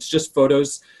 It's just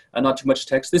photos, not too much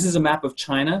text. This is a map of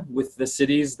China with the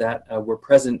cities that we're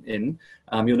present in.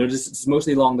 You'll notice it's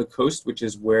mostly along the coast, which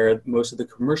is where most of the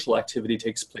commercial activity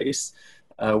takes place.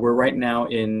 We're right now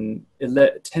in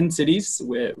 10 cities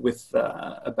with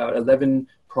about 11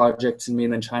 projects in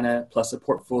mainland China, plus a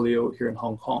portfolio here in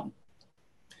Hong Kong.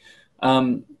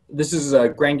 This is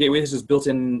Grand Gateway. This was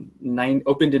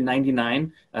opened in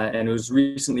 '99, and it was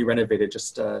recently renovated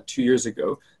just 2 years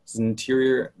ago. This is an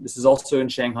interior. This is also in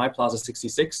Shanghai, Plaza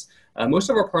 66. Most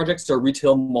of our projects are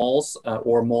retail malls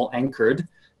or mall anchored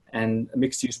and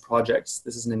mixed-use projects.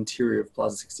 This is an interior of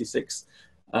Plaza 66.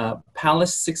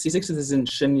 Palace 66 is in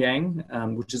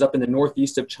Shenyang, which is up in the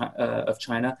northeast of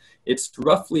China. It's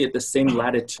roughly at the same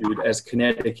latitude as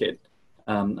Connecticut.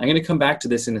 I'm going to come back to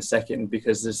this in a second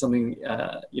because there's something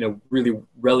really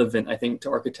relevant, I think, to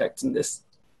architects in this.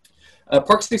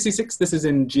 Park 66, this is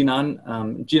in Jinan.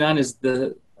 Jinan is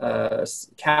the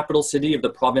capital city of the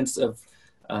province of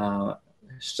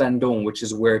Shandong, which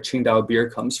is where Qingdao beer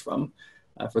comes from.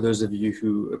 for those of you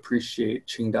who appreciate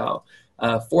Qingdao.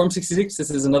 Forum 66,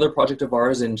 this is another project of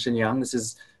ours in Shenyang. This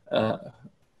is a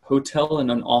hotel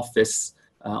and an office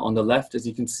on the left, as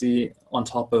you can see, on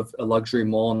top of a luxury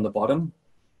mall on the bottom.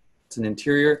 It's an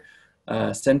interior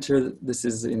center. This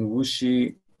is in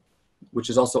Wuxi, which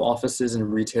is also offices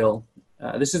and retail.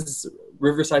 This is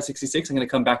Riverside 66. I'm going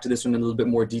to come back to this one in a little bit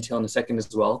more detail in a second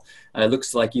as well. It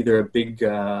looks like either a big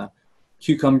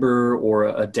cucumber or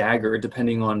a dagger,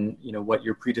 depending on what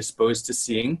you're predisposed to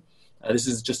seeing. This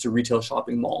is just a retail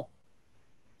shopping mall.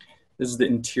 This is the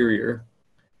interior.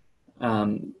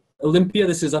 Olympia,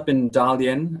 this is up in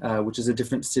Dalian, which is a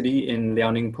different city in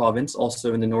Liaoning province,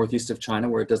 also in the northeast of China,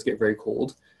 where it does get very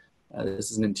cold.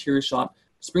 This is an interior shot.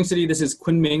 Spring City, this is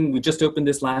Kunming. We just opened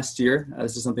this last year.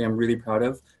 This is something I'm really proud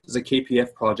of. This is a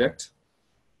KPF project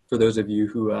for those of you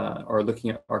who are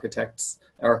looking at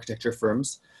architecture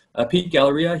firms. Peak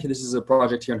Galleria, this is a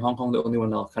project here in Hong Kong, the only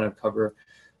one I'll kind of cover.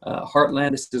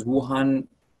 Heartland, this is Wuhan,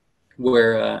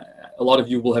 where a lot of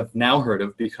you will have now heard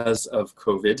of because of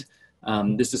COVID.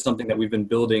 This is something that we've been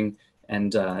building,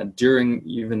 and during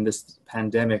even this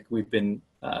pandemic, we've been,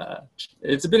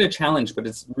 it's been a challenge, but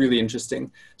it's really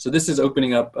interesting. So this is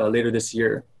opening up later this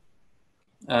year.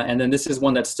 And then this is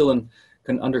one that's still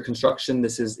under construction.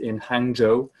 This is in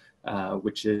Hangzhou,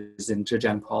 which is in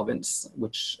Zhejiang province,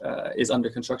 which is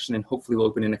under construction and hopefully will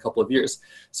open in a couple of years.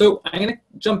 So I'm going to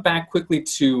jump back quickly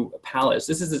to Palace.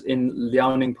 This is in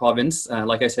Liaoning province.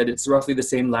 Like I said, it's roughly the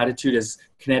same latitude as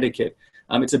Connecticut.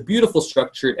 It's a beautiful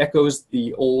structure. It echoes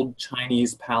the old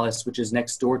Chinese palace, which is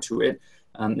next door to it.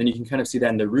 And you can kind of see that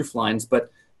in the roof lines.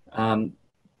 But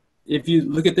if you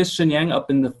look at this Shenyang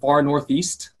up in the far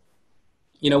northeast,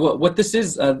 what this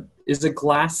is a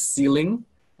glass ceiling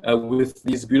with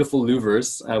these beautiful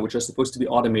louvers, which are supposed to be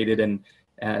automated and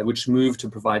which move to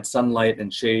provide sunlight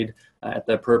and shade at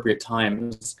the appropriate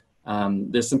times.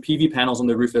 There's some PV panels on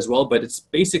the roof as well, but it's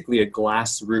basically a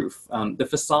glass roof. The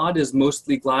facade is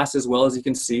mostly glass as well, as you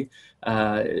can see.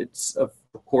 It's of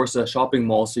course a shopping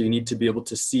mall, so you need to be able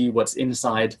to see what's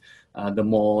inside the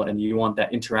mall, and you want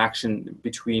that interaction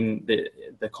between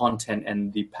the content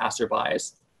and the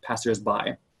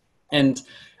passers-by. And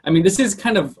I mean, this is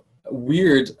kind of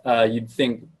weird, you'd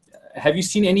think. Have you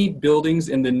seen any buildings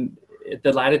in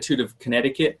the latitude of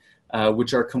Connecticut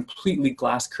which are completely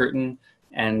glass curtain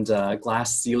and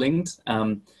glass ceilinged?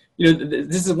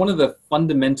 This is one of the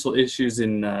fundamental issues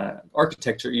in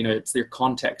architecture. It's their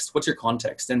context. What's your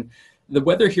context? And the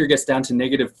weather here gets down to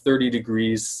negative 30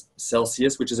 degrees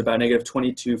Celsius, which is about negative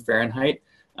 22 Fahrenheit.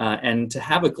 And to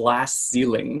have a glass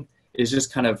ceiling is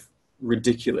just kind of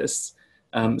ridiculous.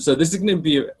 So this is going to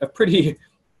be a pretty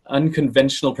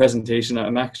unconventional presentation.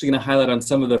 I'm actually going to highlight on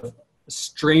some of the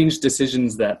strange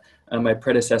decisions that my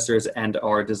predecessors and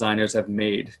our designers have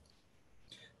made.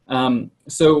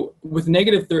 So with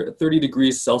negative 30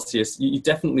 degrees Celsius, you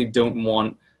definitely don't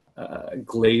want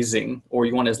glazing, or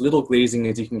you want as little glazing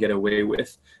as you can get away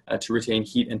with to retain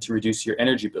heat and to reduce your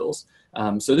energy bills.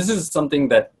 So this is something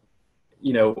that,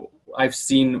 I've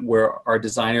seen where our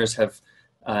designers have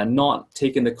not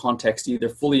taken the context either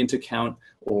fully into account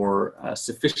or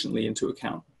sufficiently into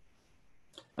account.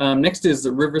 Next is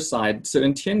the Riverside. So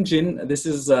in Tianjin, this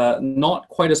is not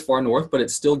quite as far north, but it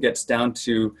still gets down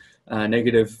to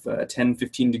negative 10,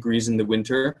 15 degrees in the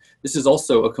winter. This is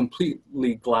also a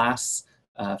completely glass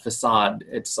facade.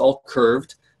 It's all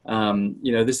curved.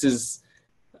 This is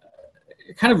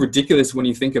kind of ridiculous when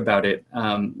you think about it.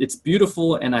 It's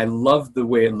beautiful, and I love the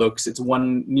way it looks. It's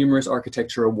won numerous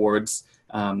architecture awards,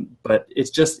 but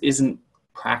it just isn't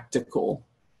practical.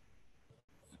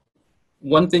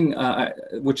 One thing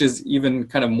which is even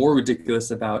kind of more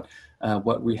ridiculous about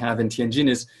what we have in Tianjin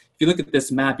is, if you look at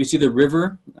this map, you see the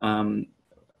river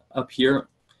up here,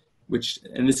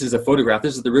 and this is a photograph,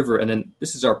 this is the river, and then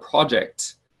this is our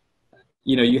project.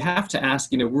 You have to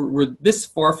ask, we're this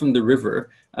far from the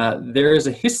river. There is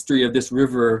a history of this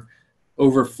river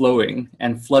overflowing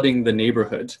and flooding the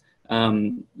neighborhood.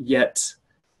 Yet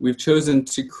we've chosen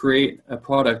to create a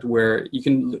product where you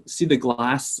can see the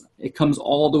glass. It comes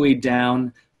all the way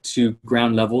down to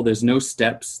ground level. There's no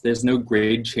steps. There's no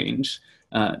grade change.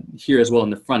 Here as well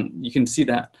in the front, you can see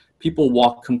that people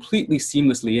walk completely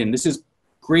seamlessly in. This is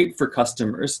great for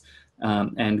customers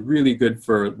and really good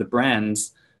for the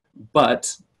brands,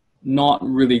 but not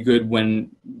really good when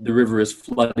the river is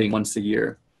flooding once a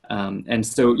year. And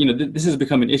so, this has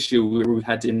become an issue where we've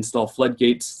had to install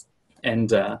floodgates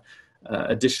and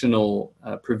additional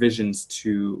provisions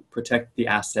to protect the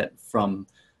asset from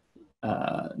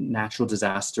natural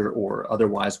disaster or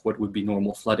otherwise what would be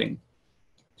normal flooding.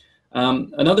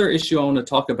 Another issue I want to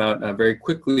talk about very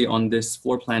quickly on this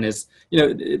floor plan is,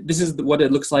 this is what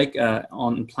it looks like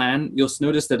on plan. You'll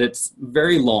notice that it's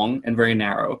very long and very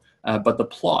narrow, but the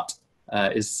plot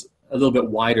is a little bit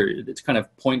wider. It kind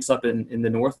of points up in the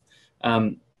north.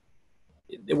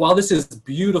 While this is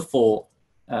beautiful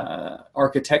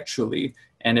architecturally,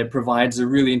 and it provides a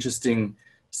really interesting,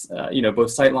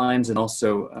 both sight lines and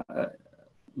also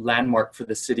landmark for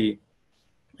the city,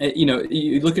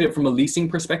 you look at it from a leasing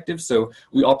perspective. So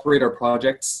we operate our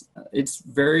projects. It's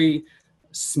very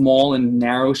small and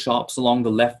narrow shops along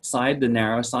the left side, the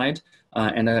narrow side,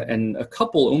 and a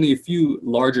couple, only a few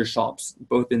larger shops,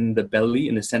 both in the belly,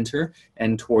 in the center,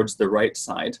 and towards the right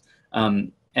side.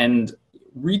 And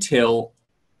retail,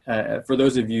 for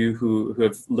those of you who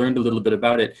have learned a little bit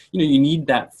about it, you need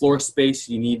that floor space,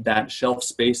 you need that shelf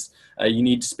space, you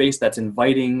need space that's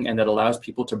inviting and that allows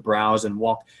people to browse and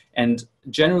walk. And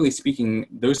generally speaking,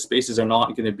 those spaces are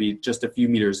not going to be just a few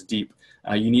meters deep.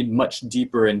 You need much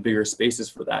deeper and bigger spaces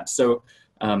for that. So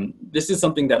this is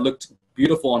something that looked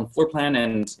beautiful on floor plan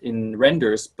and in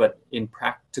renders, but in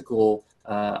practical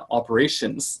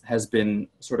operations has been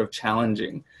sort of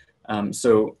challenging.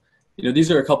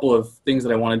 These are a couple of things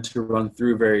that I wanted to run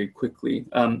through very quickly.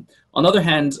 On the other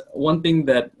hand, one thing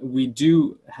that we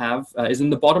do have is in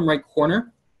the bottom right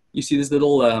corner. You see this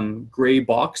little gray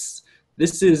box.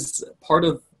 This is part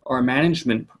of our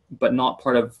management, but not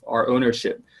part of our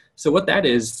ownership. So what that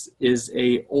is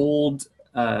a old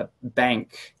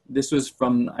bank. This was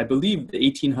from, I believe, the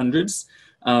 1800s.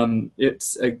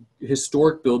 It's a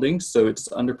historic building, so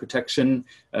it's under protection,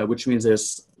 which means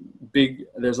there's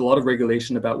a lot of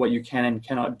regulation about what you can and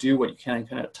cannot do, what you can and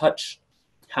cannot touch,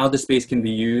 how the space can be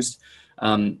used.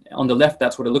 On the left,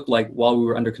 that's what it looked like while we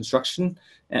were under construction,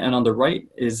 and on the right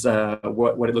is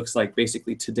what it looks like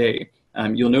basically today.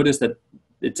 You'll notice that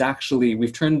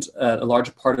we've turned a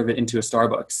large part of it into a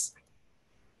Starbucks.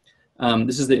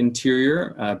 This is the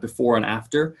interior before and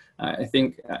after. I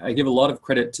think I give a lot of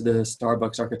credit to the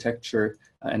Starbucks architecture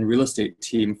and real estate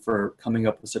team for coming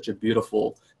up with such a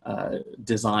beautiful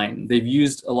design. They've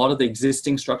used a lot of the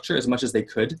existing structure as much as they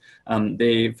could.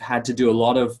 They've had to do a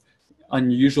lot of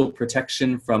unusual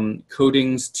protection, from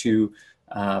coatings to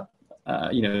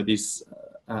these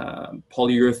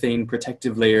polyurethane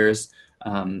protective layers,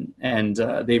 and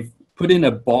they've put in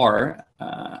a bar.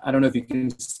 I don't know if you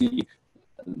can see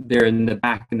there in the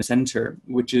back in the center,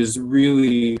 which is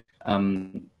really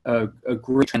a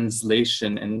great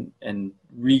translation and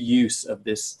reuse of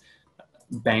this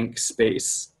bank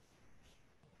space.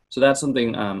 So that's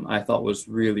something I thought was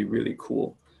really, really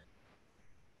cool.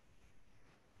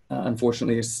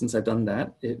 Unfortunately, since I've done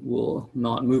that, it will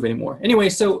not move anymore. Anyway,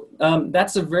 so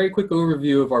that's a very quick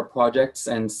overview of our projects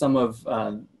and some of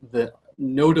the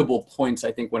notable points,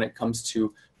 I think, when it comes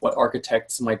to what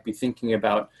architects might be thinking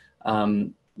about.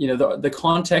 The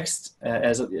context,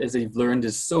 as you've learned,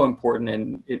 is so important,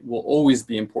 and it will always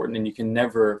be important, and you can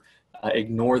never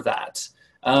ignore that.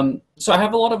 So I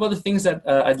have a lot of other things that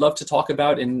I'd love to talk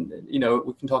about, and we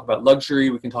can talk about luxury,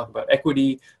 we can talk about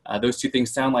equity. Those two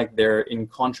things sound like they're in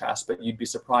contrast, but you'd be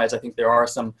surprised. I think there are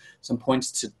some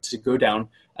points to go down,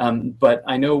 but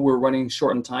I know we're running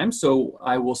short on time, so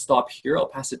I will stop here. I'll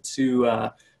pass it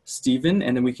to Stephen,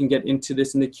 and then we can get into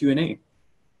this in the Q&A.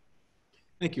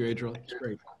 Thank you, Adriel. That's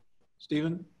great.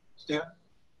 Stephen?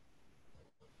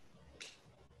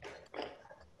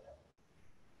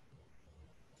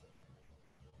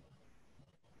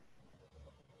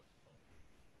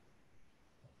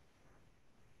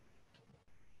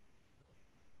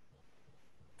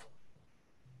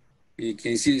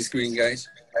 Can you see the screen, guys?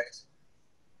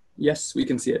 Yes, we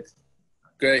can see it.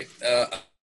 Great.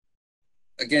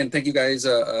 Again, thank you, guys.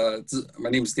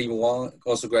 My name is Stephen Wong,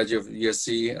 also graduate of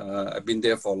USC. I've been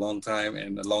there for a long time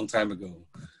and a long time ago.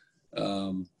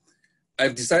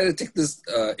 I've decided to take this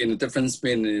in a different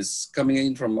spin, is coming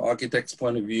in from an architect's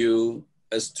point of view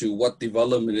as to what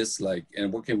development is like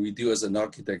and what can we do as an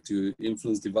architect to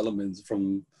influence development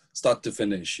from start to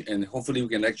finish. And hopefully we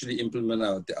can actually implement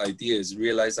our ideas,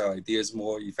 realize our ideas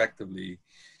more effectively.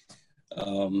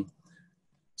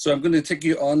 So I'm going to take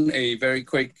you on a very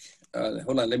quick,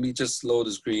 hold on, let me just load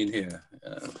the screen here.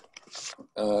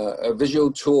 A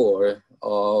visual tour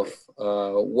of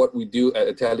what we do at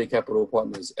Italia Capital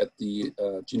Partners at the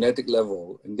genetic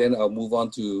level. And then I'll move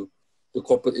on to the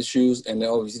corporate issues and then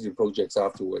obviously the projects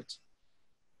afterwards.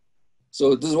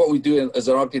 So this is what we do as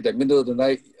an architect. Middle of the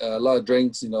night, a lot of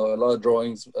drinks, a lot of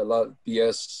drawings, a lot of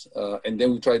BS, and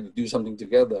then we try to do something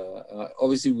together.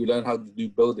 Obviously, we learn how to do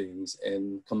buildings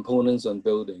and components on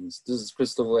buildings. This is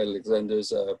Christopher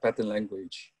Alexander's pattern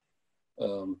language.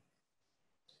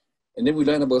 And then we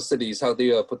learn about cities, how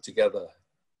they are put together.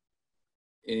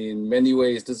 In many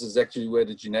ways, this is actually where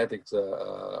the genetics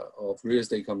of real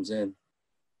estate comes in.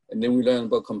 And then we learn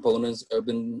about components,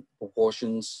 urban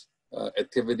proportions,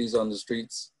 activities on the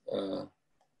streets,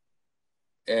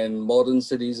 and modern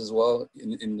cities as well,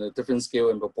 in a different scale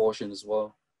and proportion as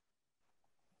well.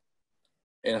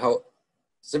 And how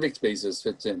civic spaces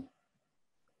fits in.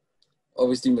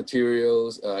 Obviously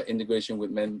materials, integration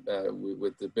with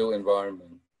the built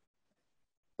environment.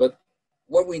 But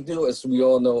what we do, as we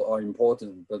all know, are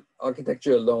important, but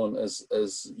architecture alone,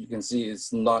 as you can see,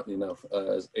 is not enough.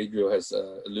 As Adriel has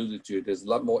alluded to, there's a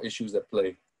lot more issues at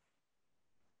play.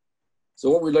 So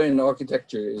what we learn in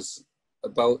architecture is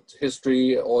about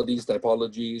history, all these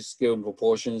typologies, scale and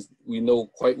proportions, we know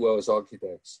quite well as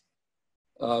architects.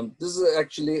 This is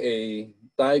actually a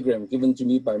diagram given to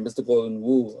me by Mr. Gordon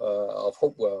Wu of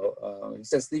Hopewell. He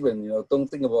said, Stephen, don't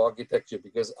think about architecture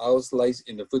because our slice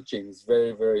in the food chain is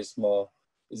very, very small.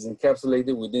 It's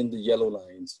encapsulated within the yellow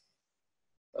lines.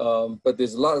 But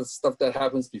there's a lot of stuff that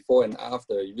happens before and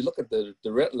after. If you look at the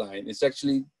red line, it's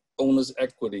actually owner's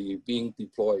equity being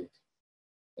deployed.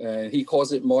 And he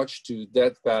calls it March to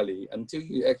Death Valley. Until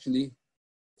you actually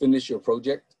finish your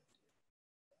project,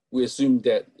 we assume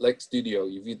that, like studio,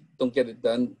 if you don't get it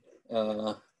done,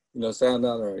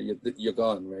 sayonara, you're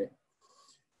gone, right?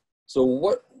 So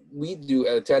what we do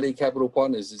at Atelier Capital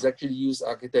Partners is actually use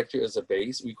architecture as a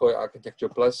base. We call it Architecture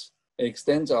Plus, and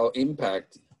extends our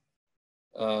impact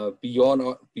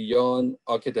beyond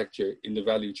architecture in the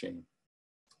value chain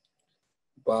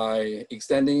by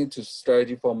extending it to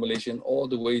strategy formulation all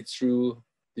the way through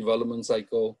development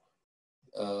cycle,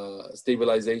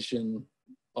 stabilization,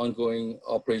 ongoing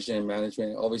operation and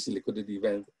management, obviously liquidity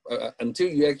event. Until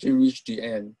you actually reach the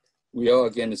end, we all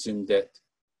again assume debt.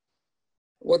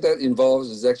 What that involves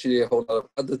is actually a whole lot of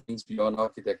other things beyond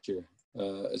architecture.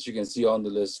 As you can see on the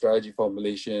list, strategy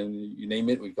formulation, you name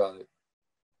it, we got it.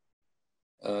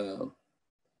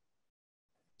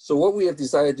 So what we have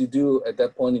decided to do at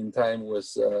that point in time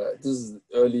was, this is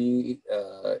early,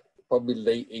 probably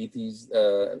late 80s,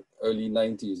 early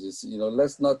 90s, is,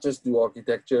 let's not just do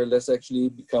architecture, let's actually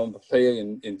become a player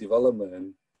in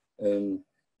development and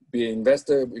be an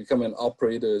investor, become an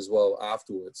operator as well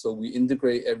afterwards. So we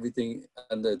integrate everything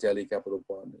under Atelier Capital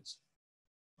Partners.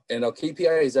 And our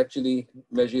KPI is actually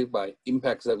measured by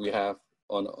impacts that we have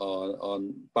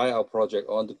by our project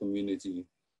on the community.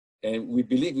 And we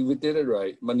believe if we did it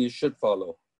right, money should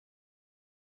follow.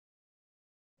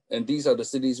 And these are the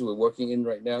cities we're working in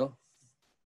right now.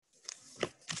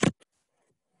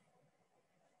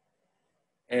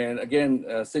 And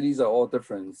again, cities are all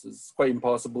different. It's quite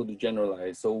impossible to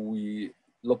generalize. So we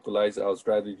localize our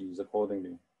strategies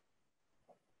accordingly.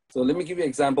 So let me give you an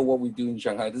example of what we do in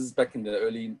Shanghai. This is back in the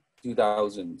early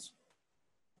 2000s.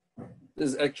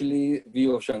 This is actually a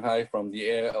view of Shanghai from the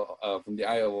air, from the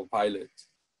eye of a pilot.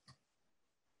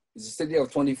 It's a city of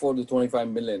 24 to 25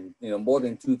 million, more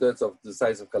than 2/3 of the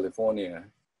size of California.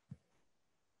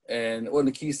 And one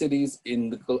of the key cities in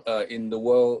the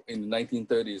world in the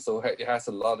 1930s, so it has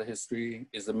a lot of history.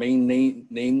 It's the main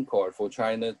name card for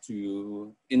China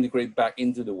to integrate back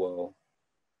into the world.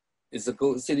 It's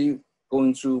a city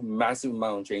going through massive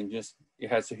amount of changes. It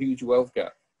has a huge wealth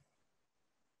gap.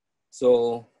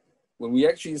 So when we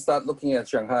actually start looking at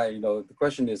Shanghai, the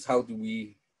question is, how do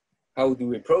we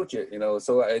approach it?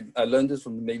 So I learned this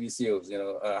from the Navy SEALs.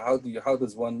 How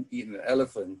does one eat an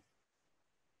elephant?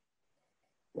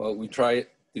 Well, we try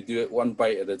to do it one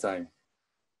bite at a time.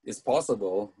 It's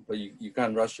possible, but you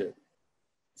can't rush it.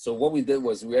 So what we did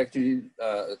was we actually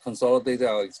consolidated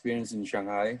our experience in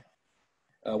Shanghai.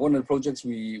 One of the projects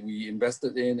we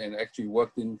invested in and actually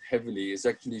worked in heavily is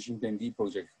actually Xintiandi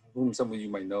project, whom some of you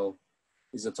might know.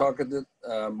 It's a targeted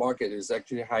market. Is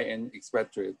actually high-end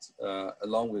expatriates,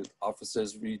 along with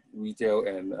offices, retail,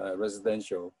 and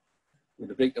residential,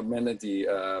 with a big amenity,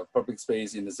 public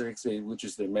space in the civic space, which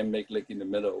is the man-made lake in the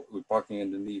middle with parking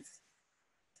underneath.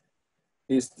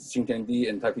 Here's the Xintiandi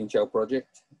and Taipei Chao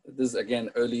project. This is again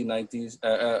early 90s,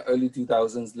 early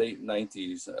 2000s, late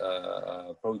 90s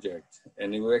project,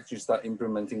 and we will actually start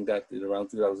implementing that in around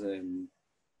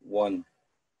 2001.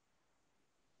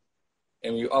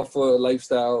 And we offer a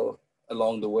lifestyle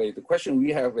along the way. The question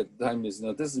we have at the time is,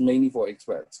 this is mainly for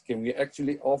expats. Can we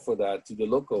actually offer that to the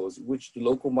locals, which the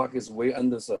local market is way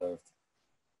underserved?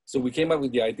 So we came up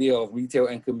with the idea of retail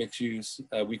anchor mixed use.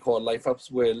 We call it life hubs,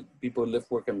 where people live,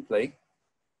 work, and play.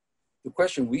 The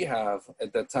question we have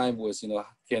at that time was,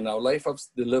 can our life hubs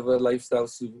deliver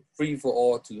lifestyles free for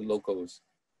all to the locals?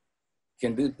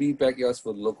 Can this be backyards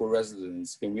for the local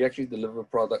residents? Can we actually deliver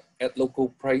product at local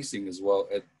pricing as well,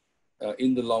 at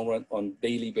in the long run on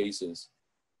daily basis?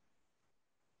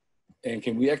 And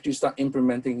can we actually start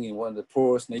implementing in one of the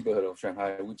poorest neighborhood of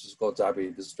Shanghai, which is called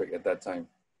Taipei district at that time?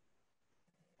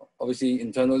 Obviously,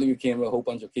 internally, we came with a whole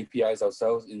bunch of KPIs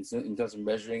ourselves in terms of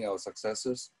measuring our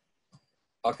successes,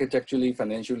 architecturally,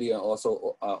 financially, and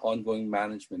also ongoing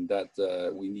management that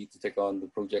we need to take on the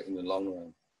project in the long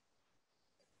run.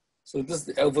 So this is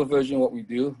the alpha version of what we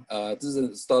do. This is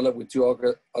a startup with two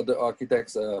other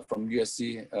architects from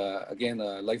USC, again,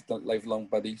 lifelong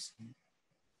buddies.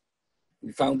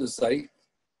 We found the site.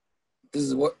 This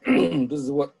is what this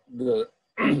is what the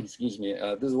excuse me.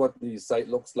 This is what the site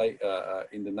looks like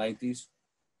in the 90s.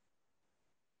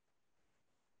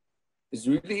 It's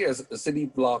really a city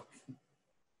block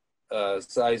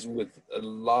size with a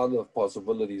lot of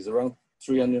possibilities. Around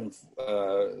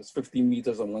 350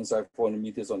 meters on one side, 400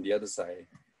 meters on the other side.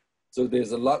 So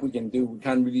there's a lot we can do. We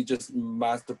can't really just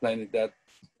master plan it that.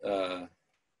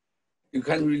 You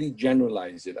can't really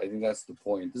generalize it. I think that's the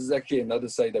point. This is actually another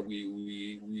site that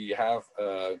we have,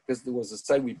 because there was a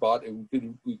site we bought and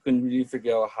we couldn't really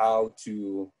figure out how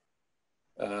to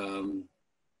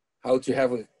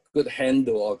have a good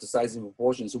handle of the size and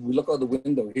proportion. So we look out the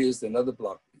window, here's another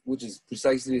block, which is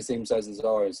precisely the same size as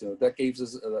ours. You know, that gives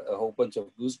us a whole bunch of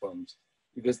goosebumps,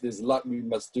 because there's a lot we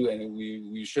must do and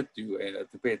we should do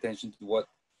to pay attention to what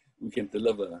we can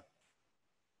deliver.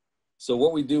 So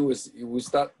what we do is we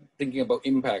start thinking about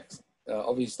impacts,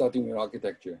 obviously starting with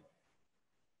architecture.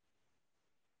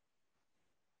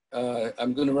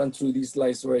 I'm going to run through these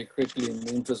slides very quickly in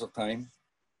the interest of time.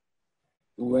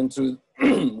 We went through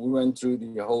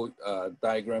the whole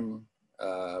diagram,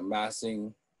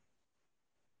 massing,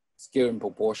 scale and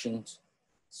proportions,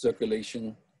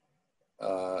 circulation,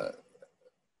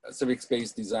 civic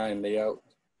space design, layout.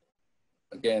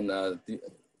 Again, the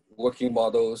working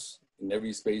models in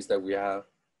every space that we have,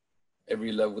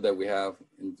 every level that we have.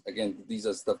 And again, these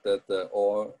are stuff that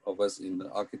all of us in the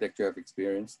architecture have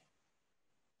experienced.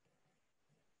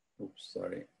 Oops,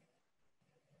 sorry.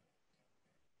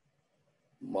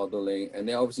 Modeling, and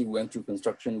then obviously we went through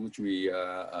construction, which we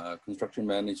construction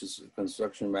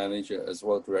manager as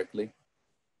well directly.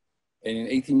 And in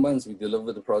 18 months, we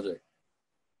delivered the project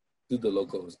to the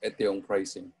locals at their own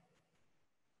pricing.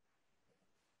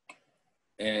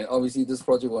 And obviously this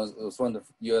project was one of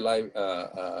the ULI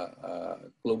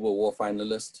Global Award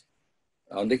finalists.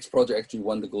 Our next project actually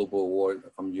won the Global Award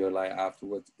from ULI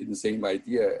afterwards in the same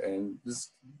idea. And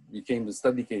this became the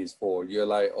study case for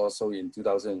ULI also in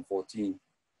 2014.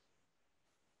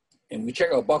 And we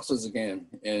check our boxes again,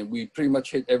 and we pretty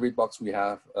much hit every box we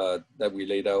have that we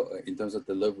laid out in terms of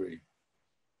delivery.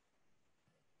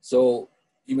 So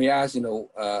you may ask, you know,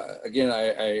 again,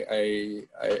 I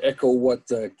echo what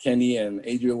Kenny and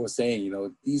Adriel were saying. You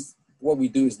know, what we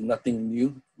do is nothing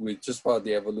new. We're just part of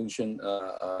the evolution.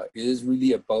 It is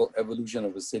really about evolution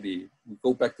of a city. We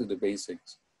go back to the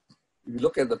basics. If you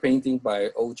look at the painting by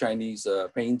old Chinese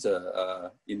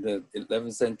painter in the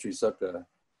 11th century circa,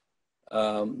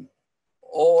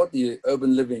 all the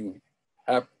urban living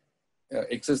have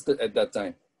existed at that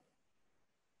time.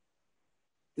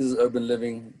 This is urban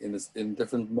living in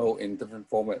different mode, in different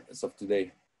format as of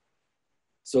today.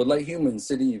 So like humans,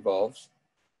 city evolves.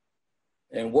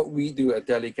 And what we do at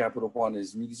Delhi Capital Point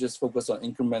is we just focus on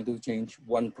incremental change,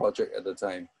 one project at a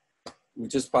time. We're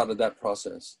just part of that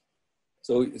process.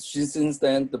 So since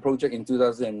then, the project in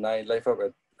 2009, Life Up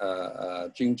at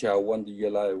Jingqiao won the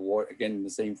ULI Award, again in the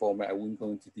same format. I won't go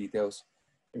into details.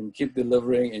 And we keep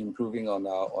delivering and improving on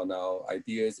our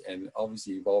ideas, and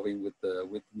obviously evolving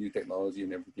with new technology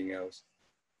and everything else.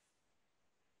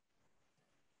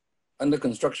 Under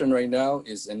construction right now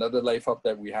is another Life Hub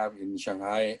that we have in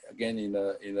Shanghai, again in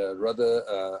a rather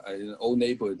in an old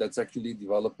neighborhood that's actually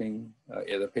developing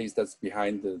at a pace that's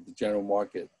behind the general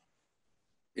market.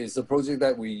 It's a project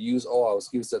that we use all our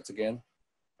skill sets again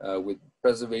with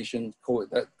preservation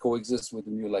that coexists with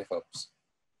the new Life Hubs.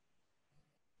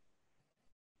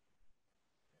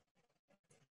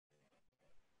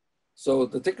 So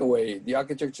the takeaway, the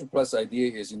architecture plus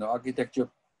idea is, you know, architecture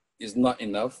is not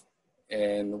enough.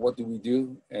 And what do we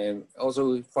do? And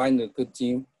also find a good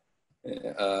team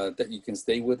that you can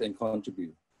stay with and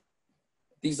contribute.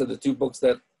 These are the two books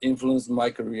that influenced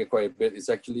my career quite a bit. It's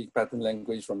actually Pattern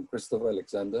Language from Christopher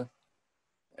Alexander,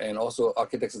 and also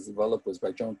Architects as Developers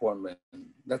by John Portman.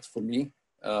 That's for me.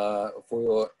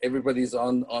 For everybody's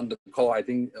on the call, I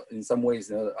think in some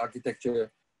ways, you know, architecture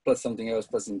plus something else,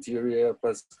 plus interior,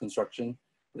 plus construction.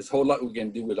 There's a whole lot we can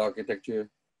do with architecture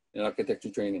and architecture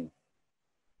training.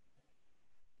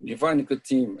 You find a good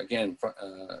team, again,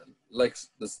 like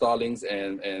the starlings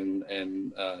and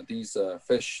these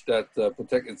fish that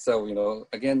protect itself, you know,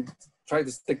 again, try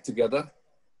to stick together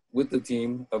with the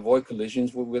team, avoid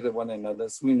collisions with one another,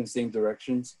 swim in the same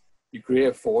directions. You create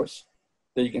a force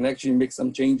that you can actually make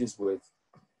some changes with.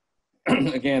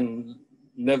 Again,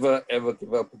 never ever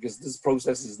give up, because this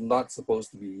process is not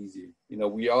supposed to be easy. You know,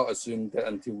 we all assume that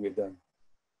until we're done.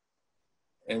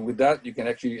 And with that, you can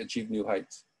actually achieve new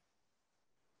heights.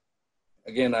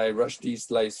 Again, I rushed these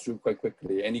slides through quite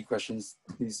quickly. Any questions,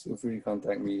 please feel free to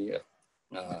contact me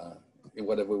in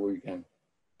whatever way you can.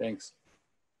 Thanks.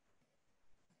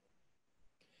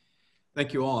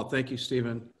 Thank you all. Thank you,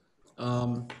 Stephen.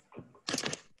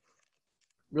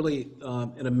 Really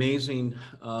an amazing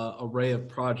array of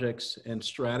projects and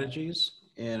strategies.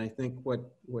 And I think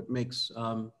what makes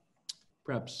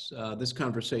perhaps this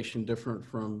conversation different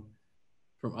from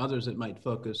others that might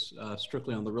focus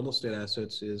strictly on the real estate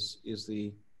assets is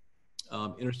the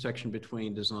intersection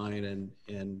between design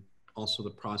and also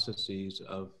the processes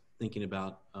of thinking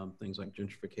about things like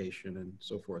gentrification and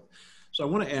so forth. So I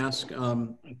want to ask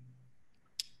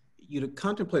you to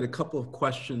contemplate a couple of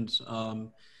questions.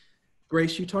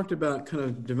 Grace, you talked about kind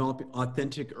of developing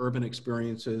authentic urban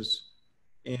experiences.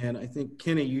 And I think,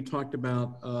 Kenny, you talked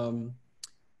about the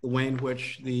way in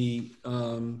which the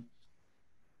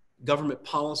government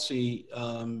policy,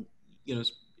 you know,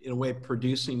 is in a way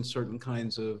producing certain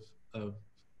kinds of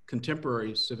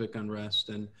contemporary civic unrest.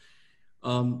 And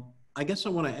I guess I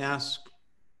want to ask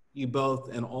you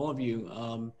both and all of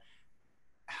you,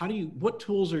 what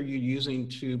tools are you using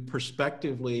to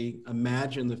prospectively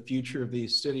imagine the future of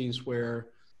these cities where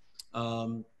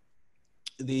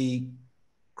the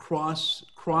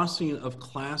crossing of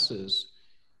classes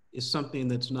is something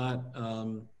that's not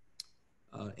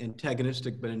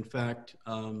antagonistic, but in fact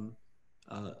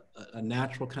a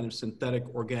natural kind of synthetic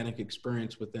organic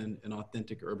experience within an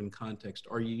authentic urban context?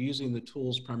 Are you using the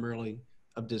tools primarily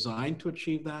of design to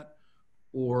achieve that,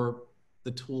 or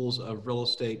the tools of real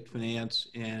estate finance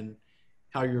and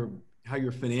how you're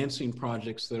financing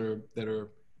projects that are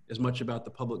as much about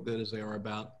the public good as they are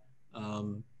about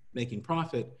making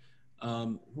profit?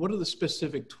 What are the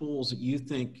specific tools that you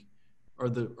think are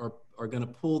going to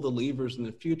pull the levers in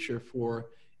the future for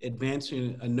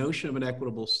advancing a notion of an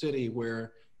equitable city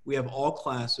where we have all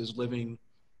classes living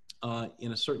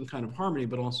in a certain kind of harmony,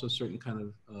 but also a certain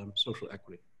kind of social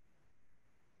equity?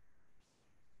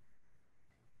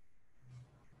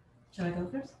 Should I go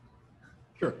first?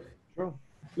 Sure. Sure.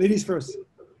 Ladies first.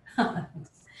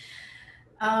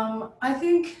 I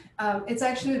think it's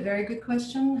actually a very good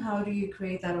question. How do you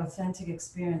create that authentic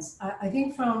experience? I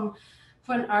think from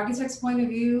an architect's point of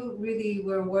view, really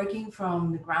we're working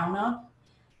from the ground up.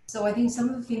 So I think some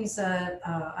of the things that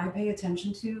I pay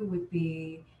attention to would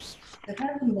be the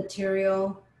kind of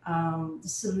material, the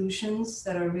solutions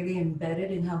that are really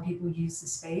embedded in how people use the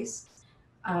space.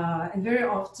 And very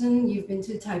often you've been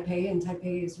to Taipei, and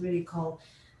Taipei is really called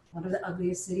one of the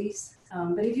ugliest cities.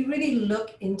 But if you really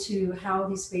look into how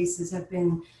these spaces have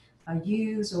been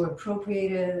used or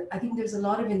appropriated, I think there's a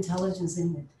lot of intelligence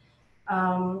in it.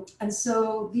 And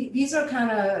so these are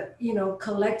kind of, you know,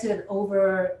 collected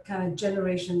over kind of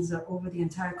generations or over the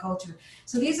entire culture.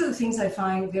 So these are the things I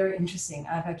find very interesting.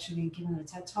 I've actually given a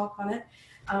TED talk on it.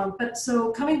 But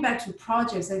so coming back to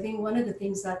projects, I think one of the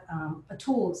things that,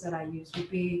 tools that I use would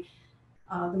be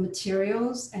the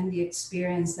materials and the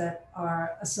experience that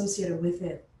are associated with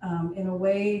it, in a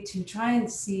way to try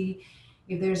and see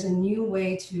if there's a new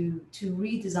way to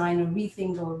redesign or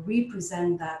rethink or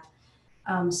represent that,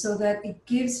 so that it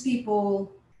gives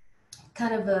people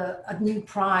kind of a new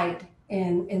pride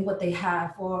in what they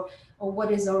have or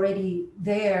what is already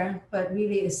there, but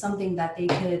really is something that they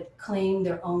could claim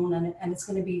their own, and it's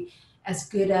going to be as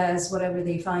good as whatever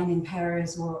they find in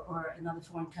Paris or another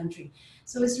foreign country.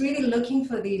 So it's really looking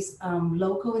for these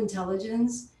local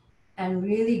intelligence and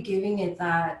really giving it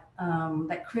that,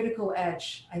 that critical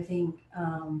edge, I think,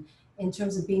 in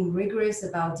terms of being rigorous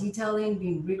about detailing,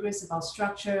 being rigorous about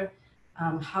structure,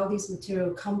 how these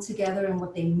materials come together and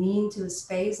what they mean to the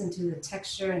space and to the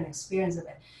texture and experience of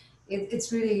it.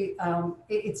 It's really,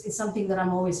 it's something that I'm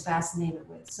always fascinated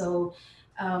with. So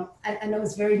I know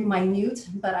it's very minute,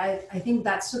 but I think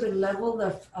that sort of level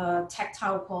of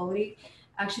tactile quality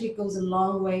actually goes a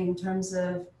long way in terms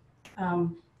of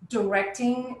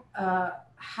directing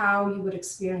how you would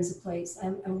experience a place.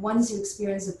 And once you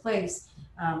experience a place,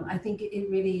 I think it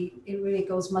really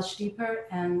goes much deeper,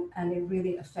 and it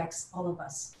really affects all of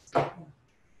us.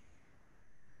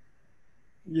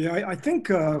 Yeah, I think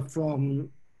from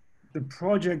the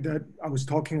project that I was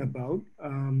talking about,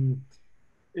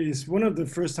 is one of the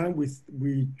first time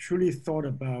we truly thought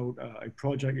about a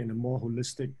project in a more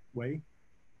holistic way.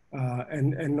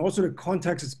 And also the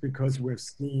context is because we've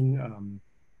seen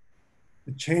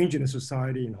the change in the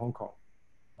society in Hong Kong,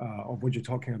 of what you're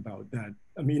talking about. That,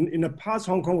 I mean, in the past,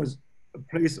 Hong Kong was a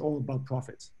place all about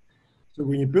profits. So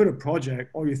when you build a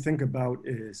project, all you think about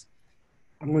is,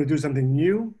 I'm going to do something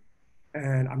new,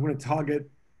 and I'm going to target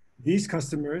these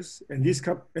customers, and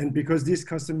because these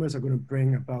customers are going to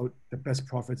bring about the best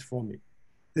profits for me.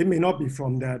 They may not be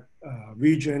from that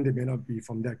region, they may not be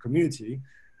from that community,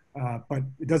 but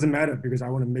it doesn't matter because I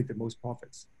want to make the most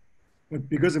profits. But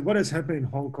because of what has happened in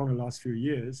Hong Kong in the last few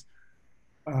years,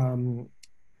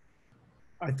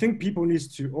 I think people need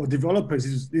to, or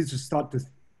developers need to start to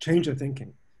change their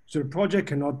thinking. So the project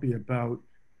cannot be about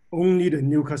only the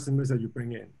new customers that you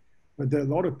bring in, but there are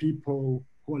a lot of people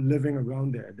who are living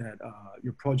around there that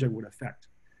your project would affect.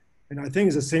 And I think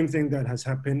it's the same thing that has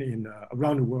happened in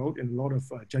around the world in a lot of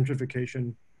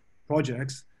gentrification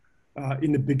projects.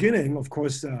 In the beginning, of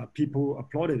course, people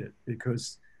applauded it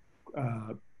because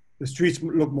the streets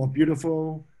look more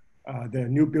beautiful, there are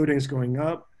new buildings going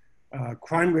up,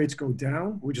 crime rates go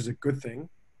down, which is a good thing.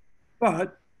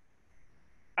 But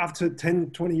after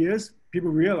 10, 20 years, people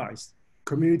realize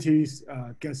communities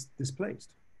get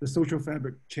displaced. The social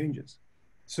fabric changes.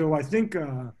 So I think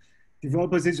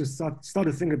developers need to start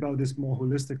to think about this more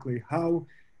holistically, how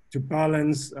to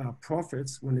balance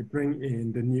profits when they bring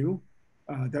in the new,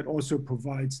 that also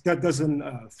provides, that doesn't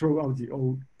throw out the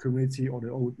old community or the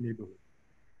old neighborhood.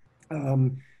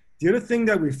 The other thing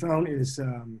that we found is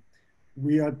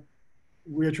we are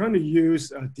trying to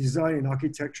use design and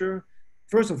architecture.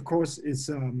 First, of course, it's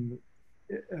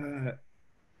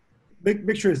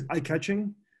make sure it's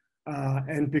eye-catching.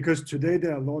 And because today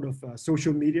there are a lot of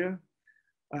social media,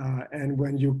 and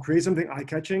when you create something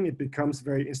eye-catching, it becomes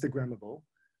very Instagrammable,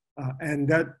 and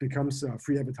that becomes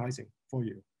free advertising for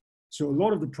you. So a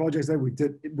lot of the projects that we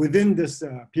did within this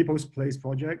People's Place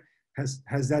project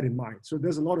has that in mind. So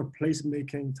there's a lot of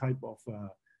placemaking type of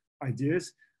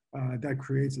ideas that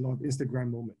creates a lot of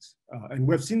Instagram moments. And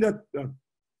we've seen that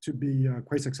to be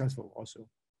quite successful also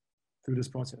through this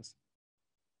process.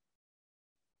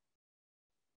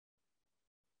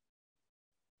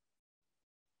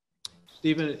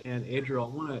 Stephen and Adriel, I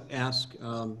want to ask,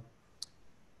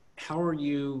 how are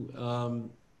you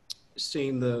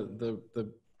seeing the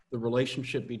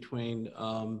relationship between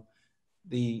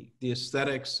the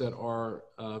aesthetics that are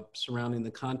surrounding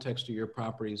the context of your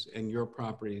properties and your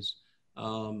properties?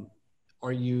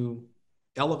 Are you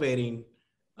elevating,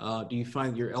 do you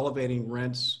find you're elevating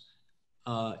rents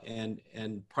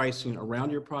and pricing around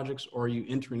your projects, or are you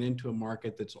entering into a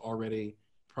market that's already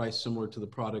priced similar to the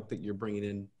product that you're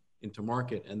bringing into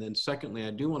market? And then secondly,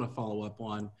 I do want to follow up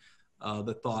on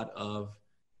the thought of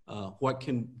what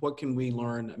can we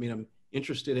learn? I mean, I'm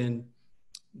interested in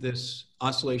this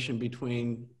oscillation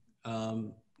between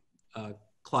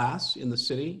class in the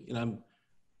city, and I'm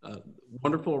a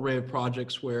wonderful array of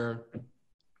projects where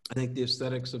I think the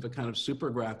aesthetics of a kind of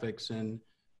super graphics and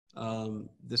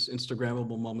this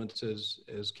Instagrammable moments,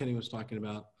 as Kenny was talking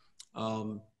about,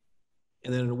 and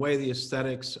then in a way the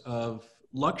aesthetics of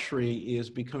luxury is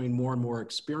becoming more and more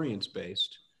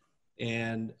experience-based.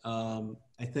 And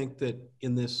I think that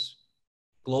in this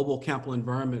global capital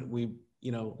environment,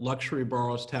 luxury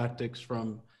borrows tactics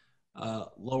from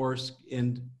lower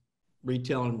end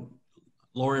retail, and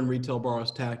lower end retail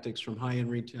borrows tactics from high end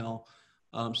retail.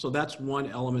 So that's one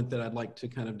element that I'd like to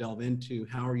kind of delve into.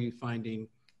 How are you finding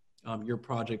your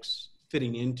projects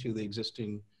fitting into the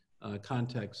existing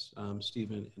context,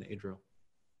 Stephen and Adriel?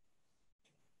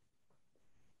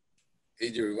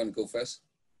 Adriel, you want to go first?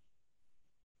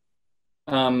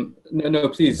 No,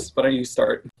 please. Why don't you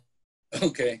start?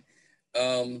 Okay.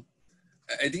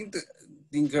 I think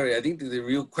the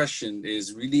real question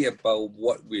is really about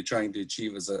what we're trying to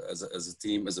achieve as a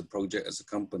team, as a project, as a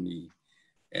company,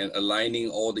 and aligning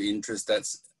all the interests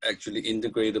that's actually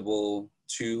integratable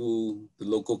to the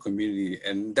local community.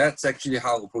 And that's actually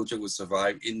how a project will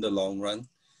survive in the long run.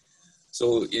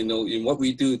 So, in what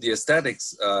we do, the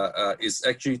aesthetics is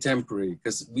actually temporary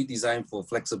because we design for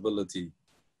flexibility.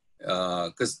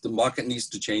 Because the market needs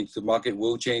to change. The market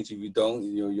will change. If you don't,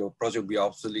 your project will be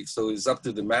obsolete. So it's up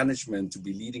to the management to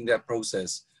be leading that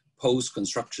process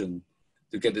post-construction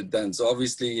to get it done. So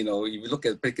obviously, if you look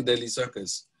at Piccadilly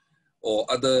Circus or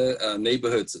other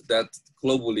neighborhoods that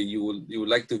globally you would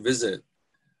like to visit,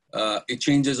 it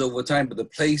changes over time, but the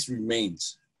place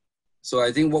remains. So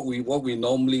I think what we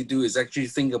normally do is actually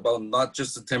think about not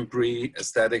just the temporary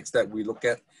aesthetics that we look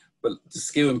at, but the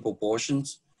scale and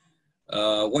proportions.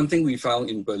 One thing we found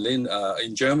in Berlin,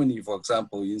 in Germany, for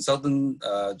example, in southern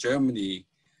Germany,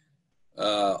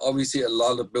 obviously there's a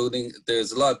lot of building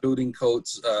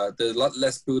codes, there's a lot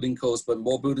less building codes, but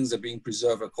more buildings are being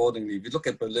preserved accordingly. If you look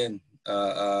at Berlin,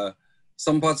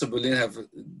 some parts of Berlin have,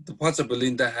 the parts of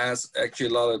Berlin that has actually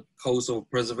a lot of coastal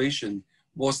preservation,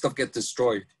 more stuff get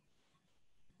destroyed.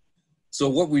 So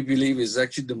what we believe is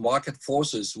actually the market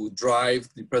forces will drive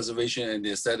the preservation and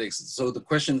the aesthetics. So the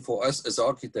question for us as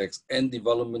architects and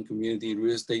development community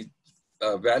real estate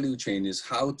value chain is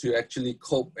how to actually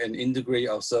cope and integrate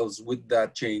ourselves with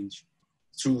that change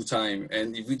through time.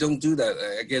 And if we don't do that,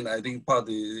 again, I think part of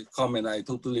the comment, I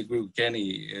totally agree with Kenny,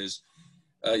 is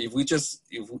if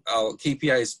our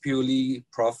KPI is purely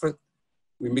profit,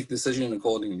 we make decision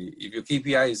accordingly. If your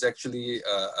KPI is actually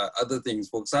other things,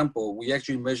 for example, we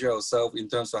actually measure ourselves in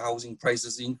terms of housing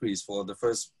prices increase for the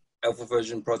first alpha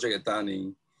version project at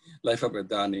Daning, Life Up at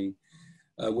Daning.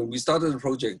 When we started the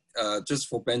project, just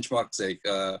for benchmark's sake,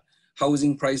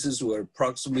 housing prices were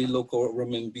approximately local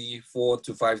RMB 4,000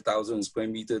 to 5,000 square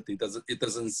meter. It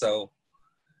doesn't sell.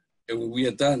 And when we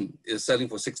are done, it's selling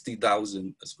for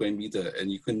 60,000 a square meter,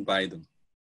 and you couldn't buy them.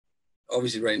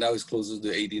 Obviously, right now it's closer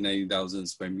to 80,000, 90,000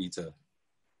 square meter.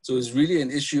 So it's really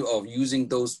an issue of using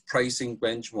those pricing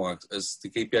benchmarks as the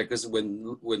KPI, because when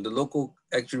the local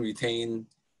actually retain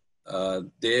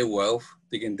their wealth,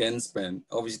 they can then spend.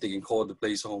 Obviously, they can call the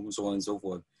place home, so on and so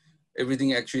forth.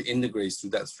 Everything actually integrates to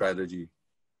that strategy.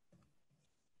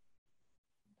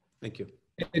 Thank you.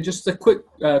 And just a quick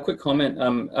comment.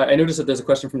 I noticed that there's a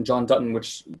question from John Dutton,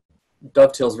 which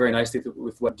dovetails very nicely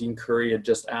with what Dean Curry had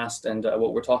just asked and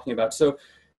what we're talking about. So,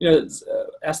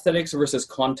 aesthetics versus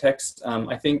context.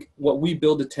 I think what we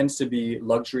build, it tends to be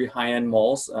luxury high-end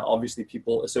malls. Obviously,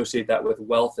 people associate that with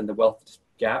wealth and the wealth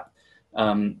gap.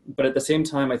 But at the same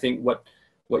time, I think what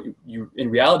you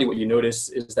in reality, what you notice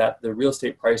is that the real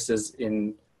estate prices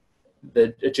in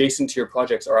the adjacent to your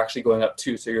projects are actually going up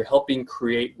too. So you're helping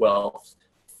create wealth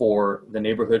for the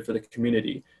neighborhood, for the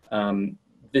community.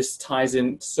 This ties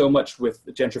in so much with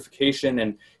gentrification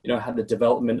and how the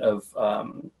development of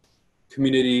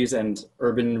communities and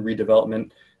urban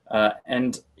redevelopment.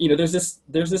 And there's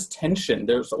this tension.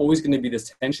 There's always going to be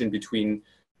this tension between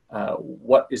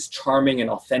what is charming and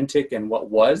authentic and what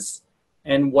was,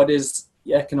 and what is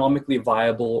economically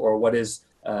viable, or what is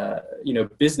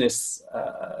business,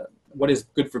 what is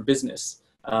good for business.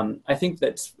 I think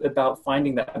that's about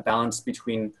finding that balance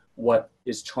between what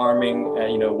is charming,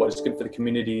 what is good for the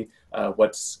community,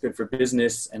 what's good for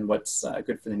business, and what's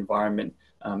good for the environment.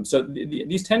 So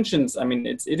these tensions, I mean,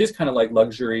 it is kind of like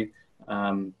luxury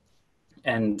and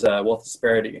wealth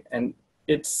disparity, and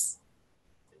it's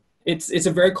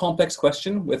a very complex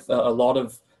question with a lot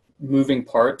of moving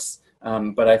parts.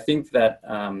 But I think that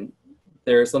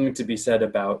there is something to be said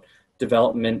about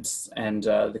developments and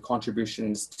the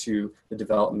contributions to the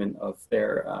development of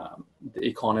their the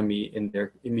economy in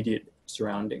their immediate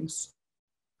surroundings.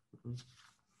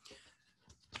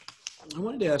 I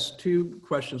wanted to ask two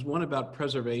questions. One about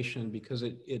preservation, because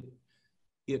it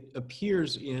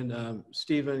appears in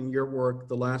Stephen, your work,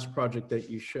 the last project that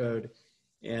you showed,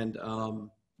 and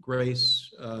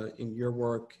Grace in your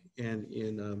work, and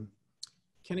in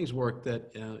Kenny's work,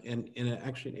 that and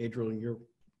actually in Adriel in your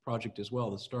project as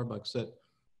well, the Starbucks, that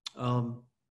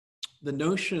the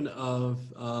notion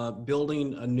of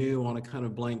building anew on a kind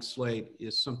of blank slate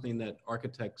is something that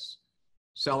architects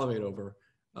salivate over.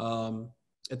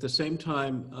 At the same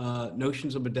time,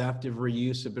 notions of adaptive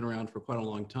reuse have been around for quite a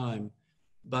long time.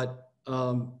 But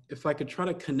if I could try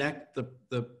to connect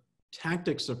the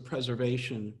tactics of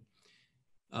preservation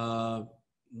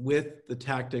with the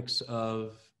tactics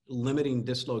of limiting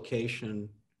dislocation,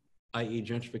 i.e.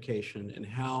 gentrification, and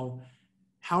how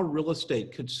real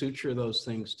estate could suture those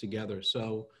things together.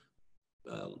 So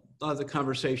a lot of the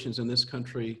conversations in this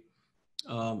country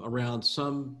around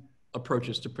some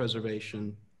approaches to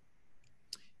preservation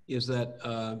is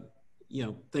that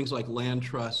things like land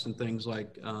trusts and things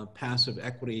like passive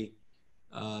equity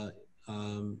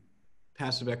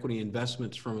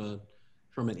investments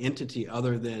from an entity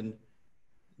other than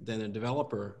a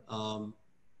developer,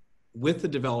 with the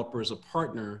developer as a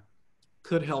partner,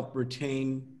 could help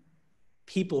retain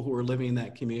people who are living in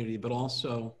that community, but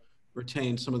also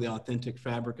retain some of the authentic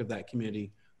fabric of that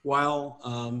community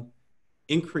while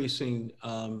increasing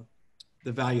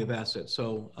the value of assets.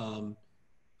 So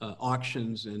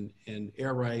auctions and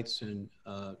air rights and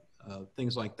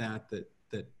things like that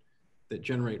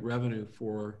generate revenue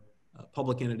for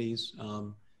public entities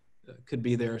could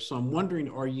be there. So I'm wondering,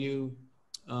 are you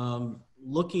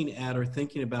looking at or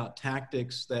thinking about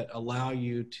tactics that allow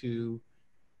you to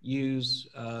use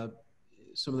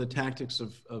some of the tactics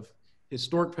of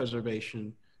historic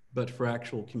preservation, but for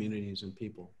actual communities and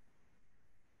people?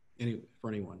 For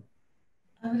anyone.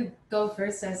 I'm going to go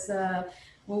first. As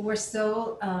well, we're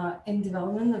still in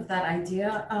development of that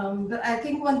idea. But I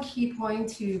think one key point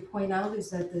to point out is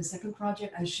that the second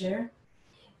project I share,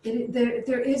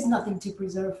 there is nothing to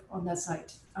preserve on that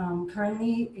site.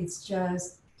 Currently, it's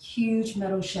just huge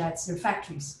metal sheds, they're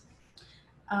factories.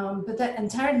 But that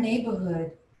entire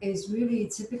neighborhood is really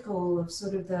typical of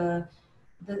sort of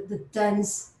the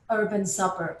dense urban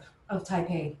suburb of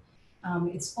Taipei.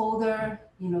 It's older,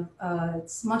 you know,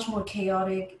 it's much more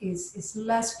chaotic, it's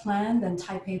less planned than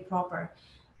Taipei proper.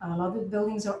 A lot of the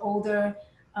buildings are older.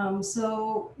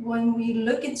 So when we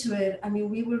look into it, I mean,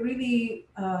 we were really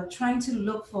trying to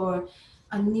look for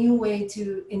a new way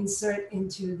to insert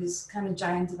into this kind of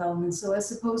giant development. So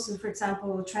as opposed to, for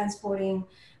example, transporting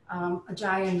a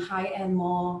giant high-end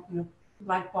mall, you know,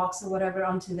 black box or whatever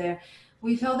onto there,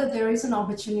 we felt that there is an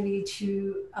opportunity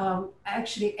to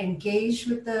actually engage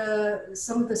with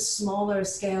some of the smaller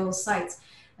scale sites.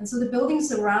 And so the buildings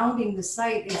surrounding the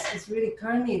site is really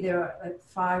currently they're like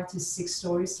 5 to 6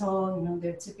 stories tall. You know,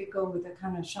 they're typical with the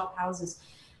kind of shop houses.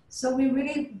 So we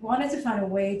really wanted to find a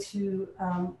way to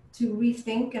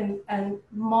rethink and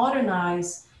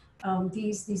modernize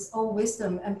these old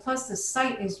wisdom. And plus the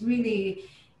site is really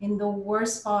in the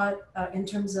worst spot in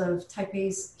terms of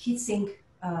Taipei's heat sink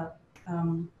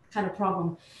kind of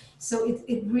problem. So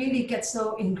it really gets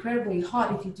so incredibly hot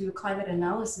if you do a climate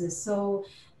analysis. So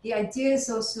the idea is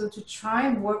also to try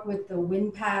and work with the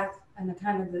wind path and the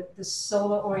kind of the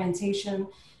solar orientation,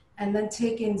 and then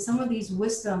take in some of these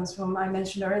wisdoms from I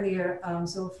mentioned earlier.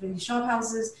 So for the shop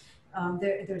houses,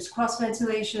 there's cross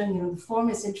ventilation. You know, the form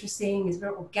is interesting. It's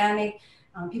very organic.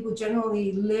 People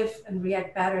generally live and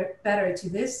react better to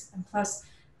this, and plus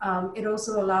it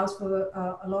also allows for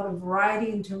a lot of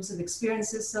variety in terms of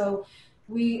experiences. So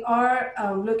we are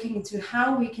looking into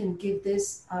how we can give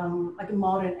this like a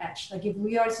modern edge. Like if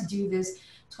we are to do this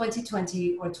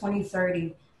 2020 or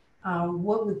 2030,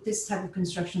 what would this type of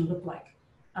construction look like?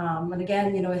 And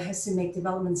again, you know, it has to make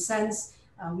development sense,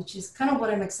 which is kind of what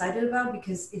I'm excited about,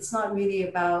 because it's not really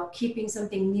about keeping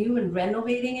something new and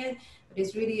renovating it, but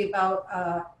it's really about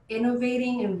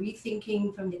innovating and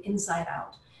rethinking from the inside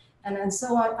out. And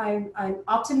so I'm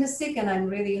optimistic, and I'm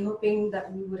really hoping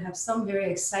that we would have some very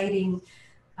exciting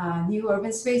new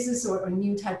urban spaces or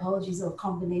new typologies or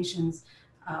combinations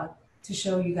to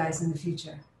show you guys in the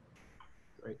future.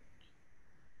 Great.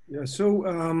 Yeah, so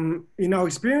in our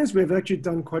experience, we've actually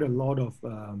done quite a lot of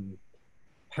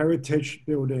heritage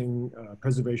building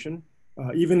preservation.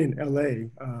 Even in LA,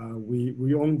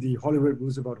 we own the Hollywood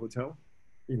Roosevelt Hotel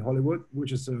in Hollywood,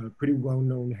 which is a pretty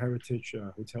well-known heritage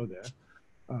hotel there.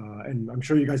 And I'm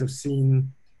sure you guys have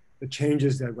seen the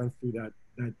changes that went through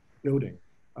that building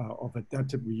of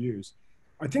adaptive reuse.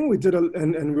 I think we did,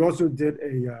 and we also did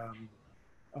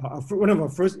one of our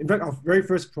first, in fact, our very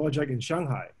first project in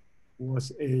Shanghai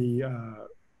was a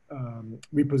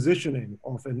repositioning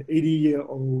of an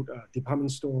 80-year-old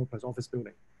department store plus office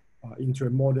building into a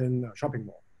modern shopping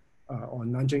mall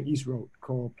on Nanjing East Road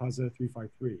called Plaza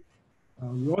 353.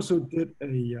 We also did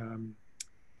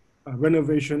a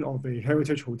renovation of a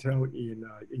heritage hotel in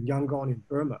Yangon in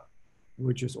Burma,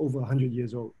 which is over 100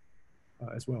 years old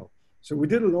as well. So we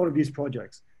did a lot of these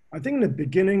projects. I think in the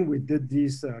beginning, we did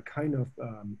these kind of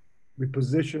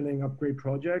repositioning upgrade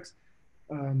projects.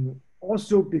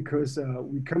 Also because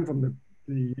we come from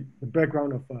the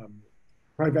background of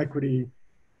private equity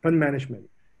fund management.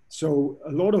 So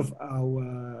a lot of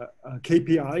our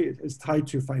KPI is tied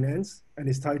to finance and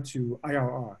is tied to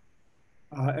IRR.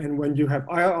 And when you have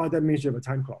IRR, that means you have a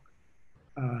time clock.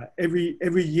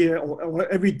 Every year or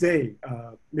every day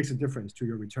makes a difference to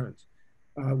your returns.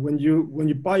 When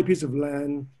you buy a piece of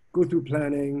land, go through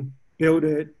planning, build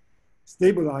it,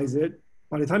 stabilize it,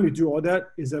 by the time you do all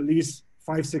that, is at least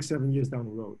 5, 6, 7 years down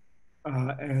the road.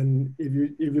 And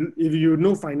if you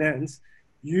know finance,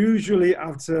 usually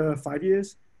after 5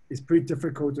 years, it's pretty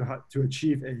difficult to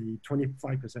achieve a 25%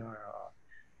 IRR.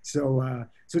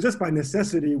 So just by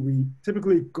necessity, we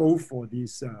typically go for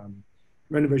these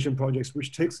renovation projects,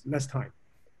 which takes less time,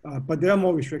 but there are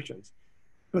more restrictions.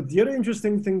 But the other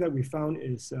interesting thing that we found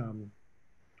is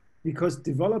because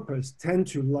developers tend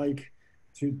to like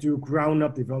to do ground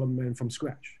up development from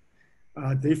scratch.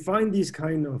 They find these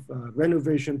kind of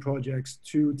renovation projects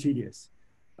too tedious.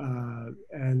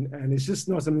 And it's just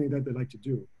not something that they like to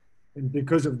do. And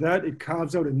because of that, it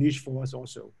carves out a niche for us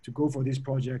also to go for these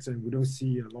projects, and we don't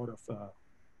see a lot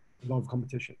of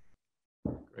competition.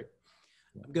 Great.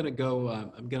 I'm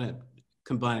gonna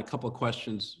combine a couple of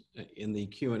questions in the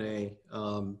Q&A.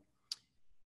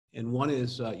 And one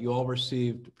is, you all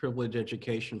received privileged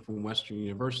education from Western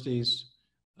universities.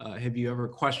 Have you ever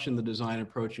questioned the design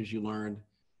approaches you learned?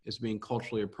 as being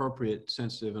culturally appropriate,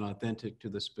 sensitive, and authentic to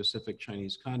the specific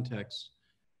Chinese context?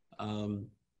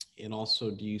 And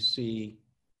also, do you see,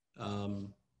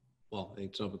 well,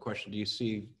 it's an open question, do you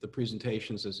see the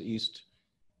presentations as East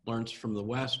learns from the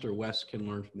West or West can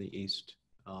learn from the East?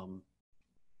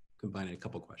 Combining a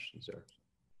couple questions there.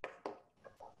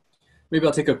 Maybe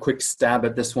I'll take a quick stab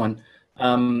at this one.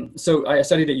 So I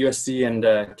studied at USC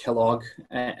and Kellogg,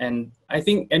 and I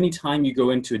think anytime you go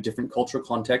into a different cultural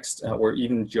context or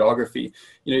even geography,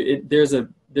 you know, there's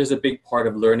a big part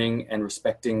of learning and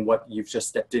respecting what you've just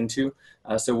stepped into.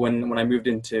 So when I moved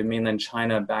into mainland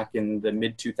China back in the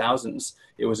mid 2000s,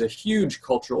 it was a huge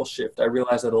cultural shift. I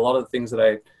realized that a lot of the things that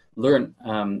I learned,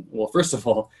 well, first of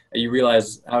all, you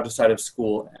realize outside of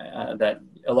school that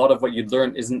a lot of what you'd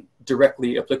learn isn't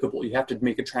directly applicable. You have to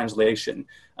make a translation.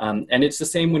 And it's the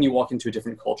same when you walk into a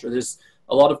different culture. There's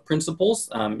a lot of principles,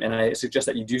 and I suggest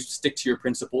that you do stick to your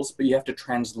principles, but you have to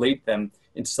translate them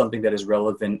into something that is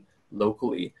relevant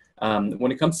locally.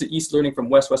 When it comes to East learning from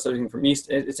West, West learning from East,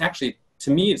 it's actually,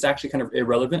 to me, it's actually kind of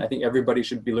irrelevant. I think everybody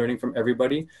should be learning from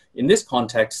everybody. In this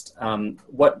context,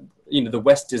 the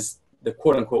West is, the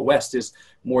quote unquote West is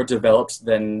more developed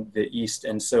than the East.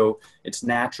 And so it's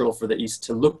natural for the East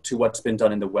to look to what's been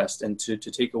done in the West and to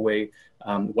take away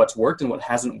what's worked and what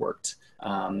hasn't worked.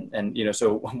 And, you know,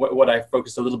 so what I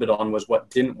focused a little bit on was what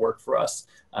didn't work for us,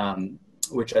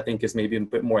 which I think is maybe a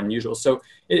bit more unusual. So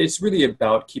it's really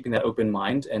about keeping that open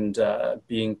mind and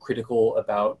being critical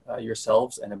about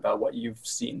yourselves and about what you've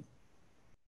seen.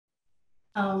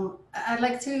 I'd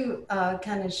like to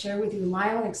kind of share with you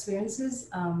my own experiences.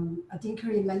 I think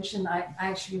you mentioned I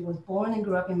actually was born and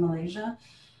grew up in Malaysia.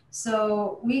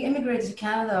 So we immigrated to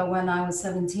Canada when I was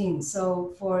 17.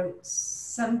 So for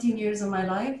 17 years of my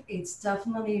life, it's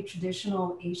definitely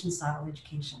traditional Asian style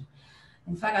education.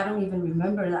 In fact, I don't even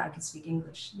remember that I could speak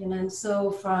English, you know. And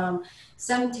so from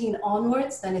 17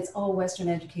 onwards, then it's all Western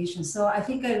education. So I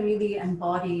think I really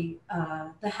embody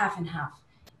the half and half.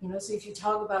 You know, so if you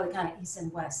talk about the kind of East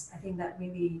and West, I think that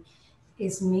really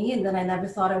is me. And then I never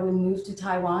thought I would move to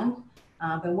Taiwan,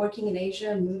 but working in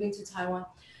Asia, moving to Taiwan.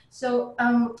 So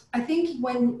I think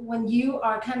when you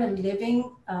are kind of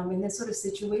living in this sort of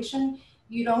situation,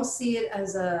 you don't see it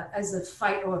as a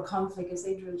fight or a conflict, as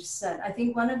Adriel just said. I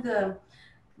think one of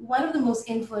the most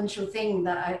influential thing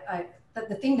that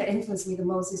the thing that influenced me the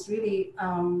most is really,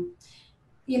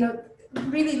 you know,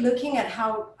 really looking at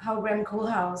how Graham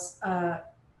Coolhouse,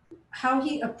 how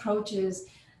he approaches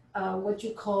what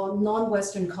you call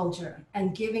non-Western culture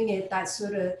and giving it that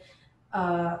sort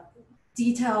of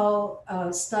detail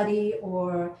study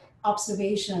or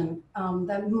observation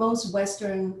that most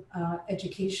Western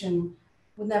education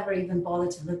would never even bother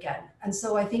to look at. And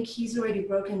so I think he's already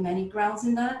broken many grounds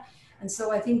in that. And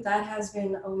so I think that has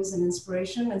been always an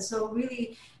inspiration. And so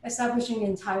really establishing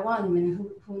in Taiwan, I mean,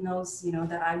 who knows, you know,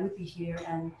 that I would be here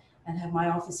and have my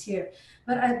office here.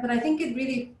 But I think it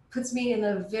really puts me in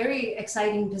a very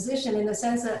exciting position in the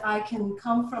sense that I can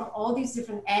come from all these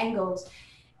different angles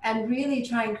and really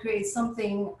try and create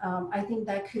something I think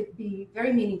that could be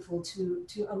very meaningful to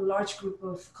a large group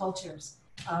of cultures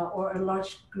or a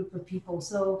large group of people.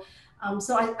 So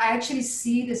I actually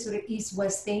see this sort of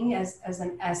East-West thing as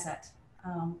an asset.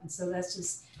 And so that's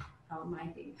just my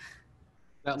thing.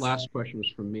 That last question was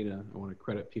from Mina. I want to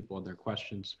credit people on their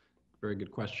questions. Very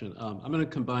good question. I'm going to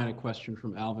combine a question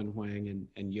from Alvin Huang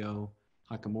and Yo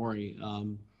Hakamori.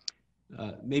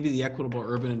 Maybe the equitable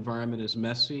urban environment is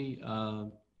messy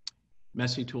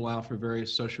to allow for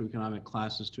various socioeconomic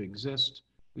classes to exist.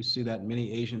 We see that in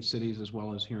many Asian cities as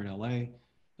well as here in LA.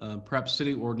 Perhaps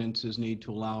city ordinances need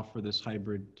to allow for this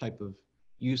hybrid type of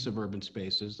use of urban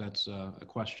spaces. That's a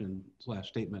question /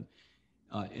 statement.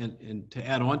 And to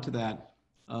add on to that,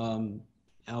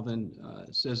 Alvin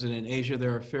says that in Asia,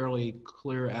 there are fairly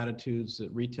clear attitudes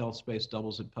that retail space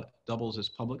doubles as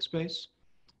public space,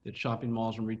 that shopping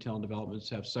malls and retail developments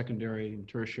have secondary and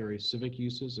tertiary civic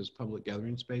uses as public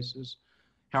gathering spaces.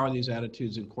 How are these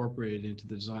attitudes incorporated into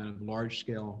the design of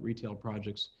large-scale retail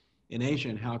projects in Asia,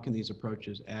 and how can these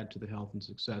approaches add to the health and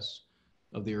success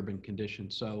of the urban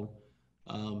condition? So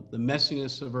the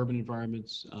messiness of urban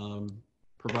environments,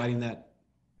 providing that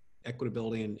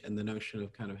equitability and the notion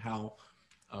of kind of how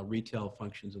retail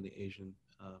functions in the Asian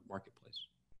marketplace.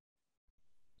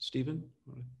 Stephen?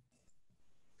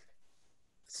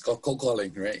 It's called cold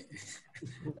calling, right?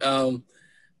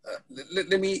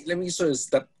 Let me sort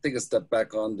of take a step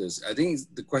back on this. I think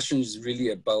the question is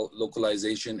really about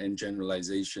localization and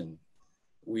generalization.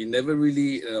 We never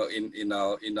really, in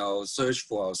our search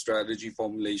for our strategy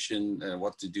formulation and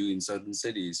what to do in certain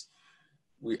cities,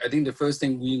 I think the first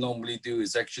thing we normally do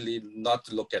is actually not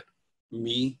to look at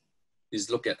me is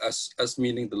look at us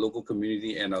meaning the local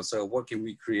community and ourselves. What can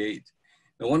we create?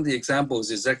 And one of the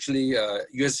examples is actually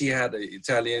USC had an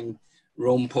Italian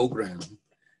Rome program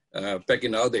back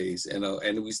in our days,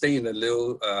 and we stay in a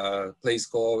little place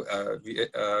called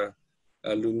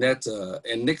Lunetta,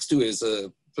 and next to it is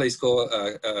a place called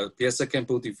Piazza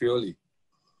Campo di Fiori.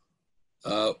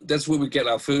 That's where we get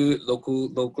our food,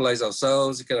 localize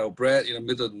ourselves, get our bread in the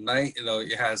middle of the night.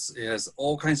 It has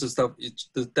all kinds of stuff.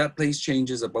 That place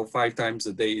changes about 5 times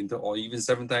a day, or even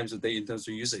 7 times a day in terms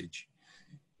of usage.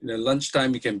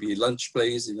 Lunchtime, it can be a lunch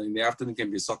place. In the afternoon, it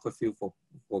can be a soccer field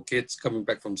for kids coming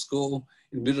back from school.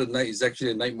 In the middle of the night, it's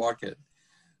actually a night market.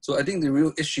 So I think the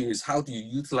real issue is how do you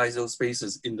utilize those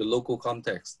spaces in the local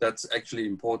context? That's actually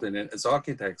important. And as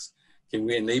architects, can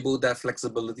we enable that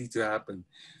flexibility to happen?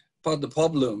 Part of the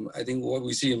problem, I think what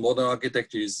we see in modern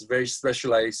architecture is very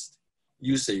specialized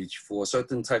usage for a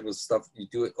certain type of stuff. You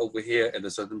do it over here at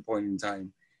a certain point in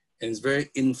time. And it's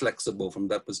very inflexible from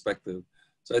that perspective.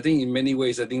 So I think in many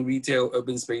ways, I think retail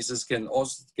urban spaces can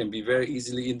be very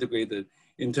easily integrated.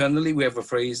 Internally, we have a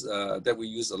phrase that we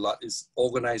use a lot, is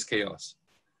organized chaos.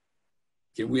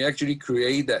 Can we actually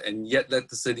create that and yet let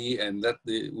the city and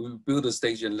we build a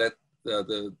stage and let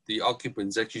the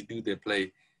occupants actually do their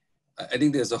play? I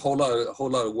think there's a whole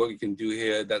lot of work you can do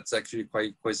here that's actually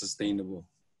quite sustainable.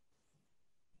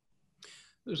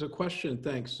 There's a question,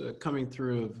 thanks, coming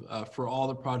through for all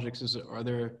the projects. Are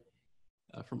there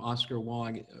from Oscar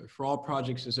Wong, for all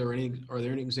projects, are there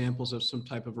any examples of some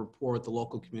type of rapport with the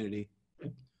local community?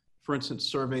 For instance,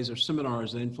 surveys or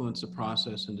seminars that influence the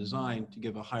process and design to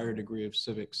give a higher degree of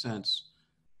civic sense.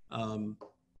 How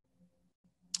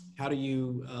do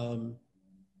you,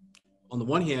 on the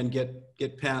one hand,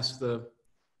 get past the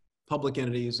public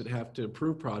entities that have to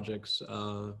approve projects,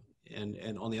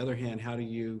 and on the other hand, how do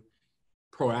you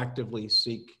proactively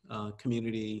seek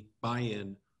community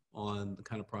buy-in on the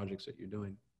kind of projects that you're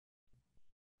doing?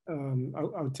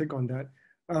 I'll take on that.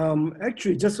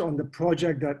 Actually, just on the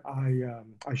project that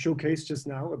I showcased just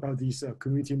now about these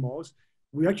community malls,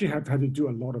 we actually have had to do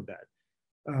a lot of that.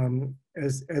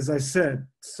 As I said,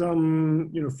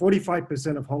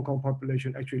 45% of Hong Kong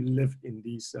population actually live in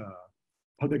these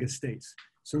public estates.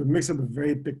 So it makes up a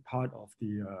very big part of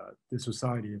the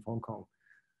society of Hong Kong.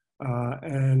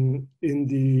 And in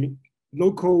the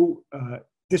local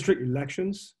district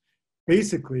elections,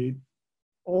 basically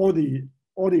all the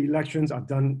elections are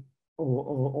done,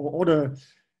 or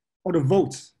all the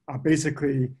votes are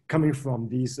basically coming from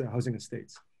these housing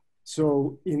estates.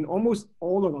 So in almost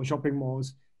all of our shopping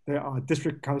malls, there are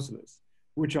district councillors,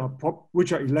 which are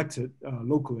elected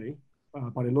locally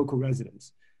by the local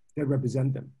residents that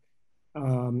represent them.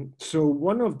 So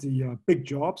one of the big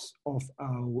jobs of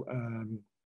our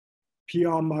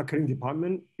PR marketing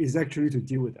department is actually to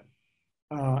deal with them.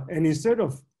 And instead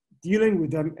of dealing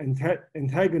with them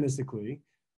antagonistically,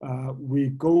 we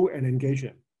go and engage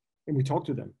them and we talk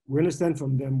to them. We understand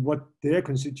from them what their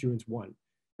constituents want.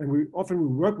 And we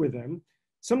often work with them.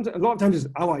 A lot of times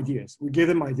it's our ideas. We give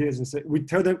them ideas and say, we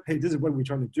tell them, hey, this is what we're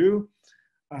trying to do.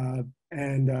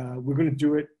 And we're going to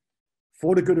do it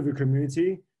for the good of the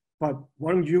community, but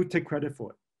why don't you take credit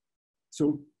for it?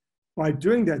 So by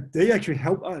doing that, they actually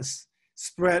help us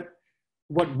spread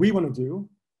what we want to do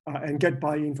and get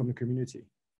buy-in from the community.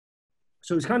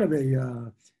 So it's kind of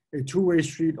a two-way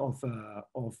street of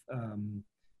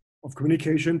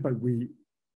communication, but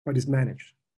it's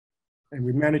managed, and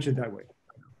we manage it that way.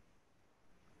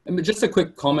 And just a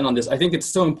quick comment on this. I think it's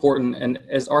so important, and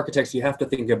as architects, you have to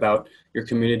think about your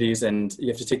communities and you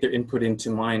have to take their input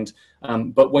into mind.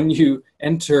 But when you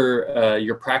enter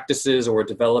your practices or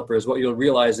developers, what you'll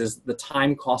realize is the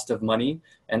time cost of money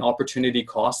and opportunity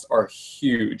costs are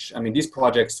huge. I mean, these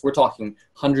projects, we're talking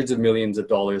hundreds of millions of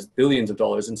dollars, billions of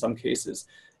dollars in some cases.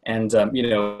 And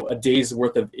a day's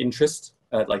worth of interest,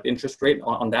 like interest rate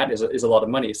on that is a lot of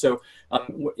money. So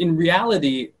in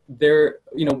reality,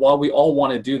 while we all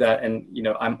want to do that, and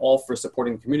I'm all for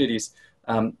supporting communities,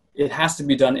 it has to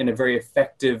be done in a very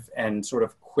effective and sort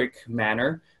of quick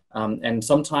manner. And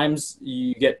sometimes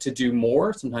you get to do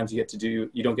more, sometimes you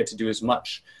don't get to do as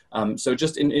much. So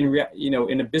just in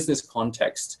a business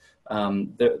context,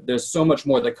 there's so much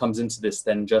more that comes into this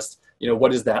than just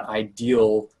what is that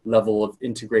ideal level of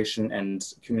integration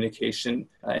and communication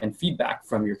and feedback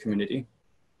from your community.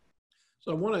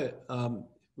 So I want to,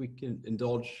 we can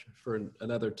indulge for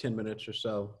another 10 minutes or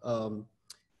so.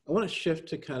 I want to shift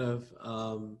to kind of,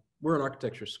 we're an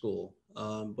architecture school,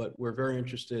 but we're very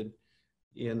interested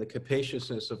in the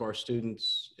capaciousness of our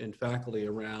students and faculty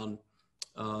around,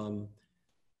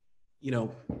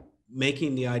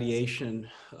 making the ideation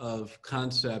of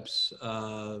concepts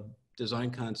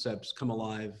design concepts come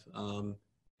alive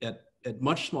at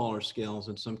much smaller scales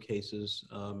in some cases,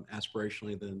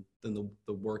 aspirationally than the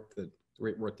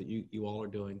great work that you all are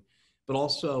doing. But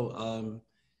also,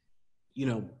 you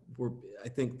know, I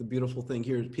think the beautiful thing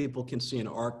here is people can see an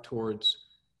arc towards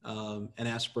an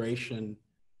aspiration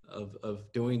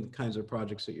of doing the kinds of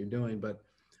projects that you're doing. But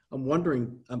I'm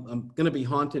wondering, I'm going to be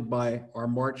haunted by our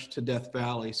March to Death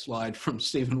Valley slide from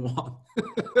Stephen Wong.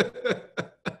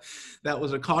 That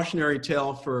was a cautionary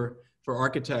tale for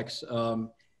architects.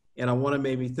 And I want to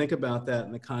maybe think about that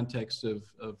in the context of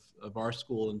our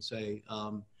school and say,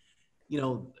 you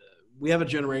know, we have a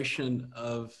generation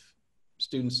of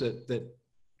students that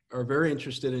are very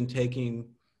interested in taking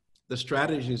the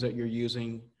strategies that you're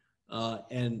using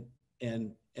and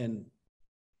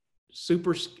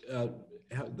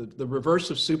the reverse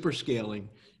of super scaling,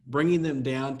 bringing them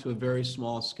down to a very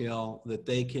small scale that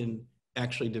they can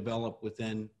actually develop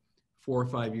within 4 or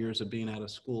 5 years of being out of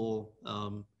school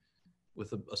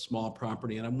with a small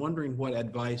property. And I'm wondering what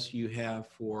advice you have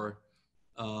for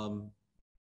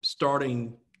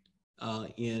starting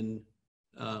in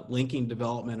linking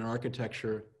development and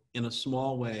architecture in a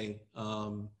small way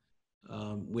and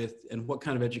what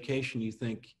kind of education you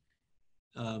think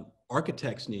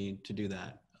architects need to do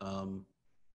that.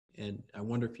 And I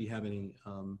wonder if you have any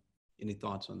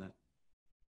thoughts on that.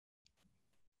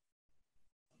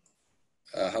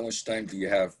 How much time do you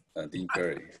have, Dean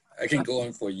Perry? I can go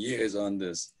on for years on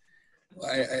this.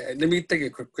 Let me take a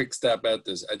quick stab at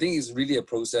this. I think it's really a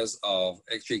process of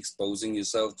actually exposing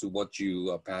yourself to what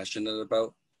you are passionate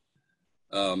about.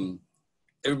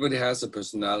 Everybody has a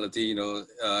personality, you know.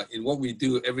 In what we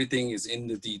do, everything is in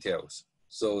the details.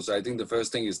 So I think the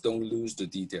first thing is don't lose the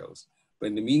details. But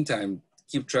in the meantime,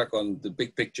 keep track on the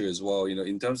big picture as well. You know,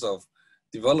 in terms of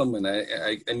development,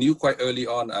 I knew quite early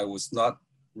on I was not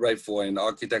right for an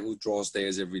architect who draws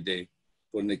stairs every day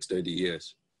for the next 30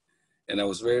 years. And I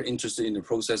was very interested in the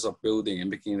process of building and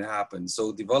making it happen.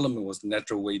 So development was the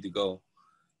natural way to go.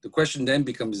 The question then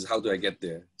becomes, how do I get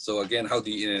there? So again, how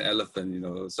do you eat an elephant, you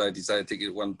know? So I decided to take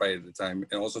it one bite at a time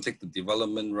and also take the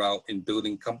development route in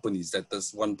building companies that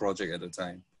does one project at a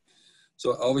time.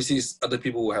 So obviously other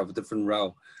people will have a different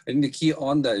route. I think the key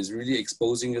on that is really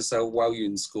exposing yourself while you're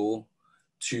in school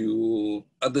to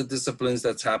other disciplines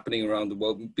that's happening around the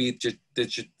world, be it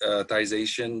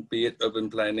digitization, be it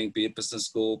urban planning, be it business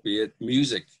school, be it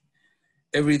music.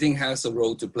 Everything has a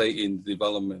role to play in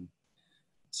development.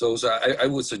 So I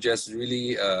would suggest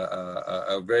really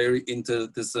a very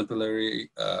interdisciplinary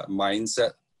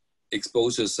mindset.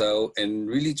 Expose yourself and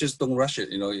really just don't rush it.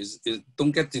 You know,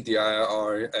 don't get to the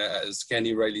IRR, as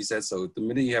Kenny rightly said. So the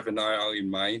minute you have an IRR in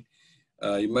mind,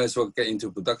 you might as well get into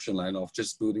a production line of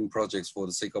just building projects for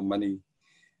the sake of money.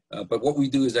 But what we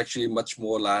do is actually much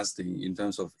more lasting in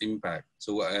terms of impact.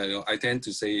 So I tend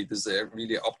to say this is a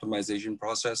really optimization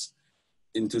process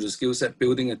into the skill set,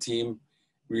 building a team,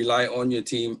 rely on your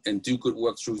team and do good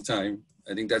work through time.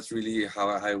 I think that's really how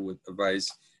I would advise,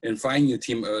 and find your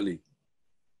team early.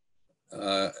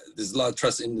 There's a lot of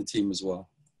trust in the team as well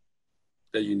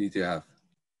that you need to have.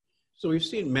 So we've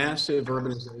seen massive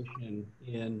urbanization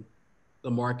in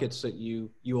the markets that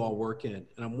you all work in.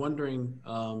 And I'm wondering,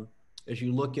 as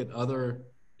you look at other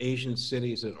Asian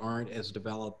cities that aren't as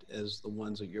developed as the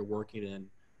ones that you're working in,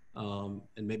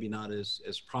 and maybe not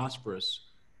as prosperous,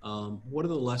 what are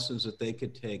the lessons that they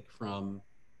could take from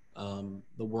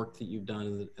the work that you've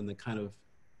done and the kind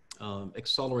of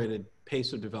accelerated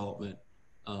pace of development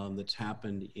that's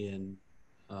happened in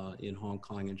Hong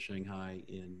Kong and Shanghai,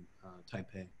 in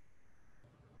Taipei?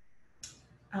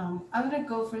 I'm gonna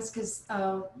go first because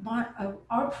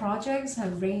our projects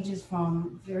have ranges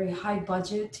from very high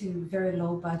budget to very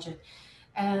low budget.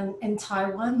 And in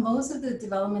Taiwan, most of the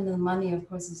development and money, of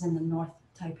course, is in the North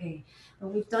Taipei. But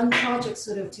we've done projects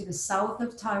sort of to the south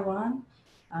of Taiwan,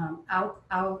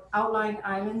 outlying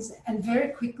islands, and very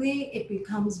quickly it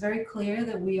becomes very clear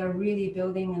that we are really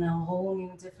building in a whole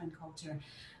new different culture.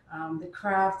 The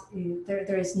craft,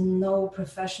 there is no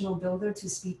professional builder to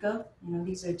speak of. You know,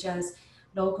 these are just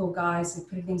local guys that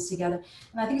put things together.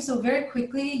 And I think so very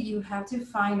quickly you have to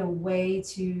find a way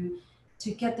to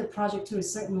get the project to a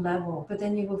certain level, but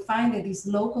then you will find that these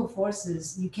local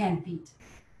forces you can't beat.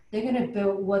 They're going to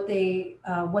build what they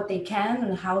can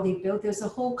and how they build. There's a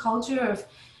whole culture of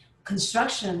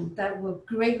construction that will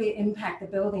greatly impact the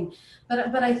building.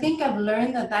 But I think I've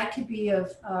learned that could be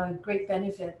of great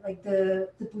benefit. Like the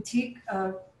boutique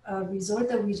resort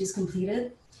that we just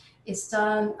completed, it's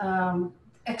done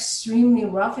extremely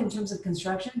rough in terms of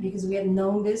construction because we had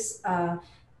known this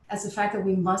as a fact that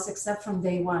we must accept from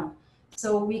day one.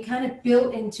 So we kind of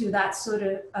built into that sort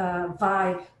of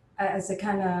vibe as a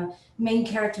kind of main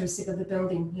characteristic of the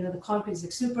building. You know, the concrete is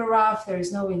like super rough, there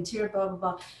is no interior, blah, blah,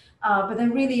 blah. But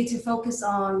then really to focus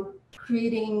on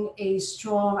creating a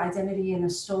strong identity and a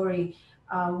story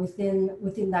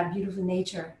within that beautiful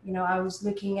nature. You know, I was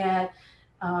looking at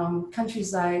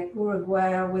countries like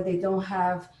Uruguay, where they don't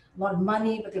have a lot of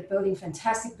money, but they're building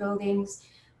fantastic buildings.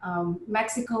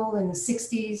 Mexico in the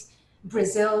 60s,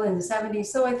 Brazil in the 70s.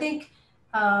 So I think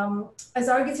as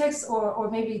architects or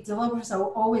maybe developers are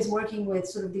always working with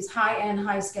sort of these high-end,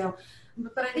 high-scale.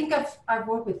 But I think I've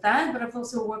worked with that, but I've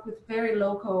also worked with very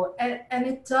local, and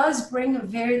it does bring a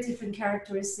very different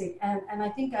characteristic. And I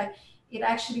think it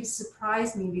actually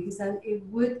surprised me, because then it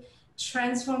would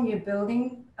transform your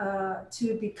building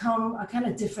to become a kind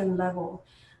of different level.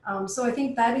 So I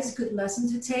think that is a good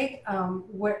lesson to take.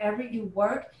 Wherever you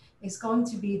work, it's going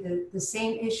to be the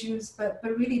same issues, but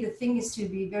really the thing is to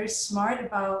be very smart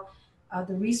about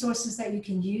the resources that you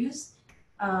can use.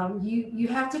 You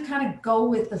have to kind of go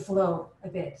with the flow a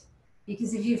bit,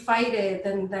 because if you fight it,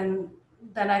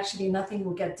 then actually nothing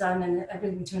will get done and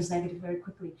everything turns negative very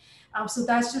quickly. So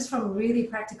that's just from really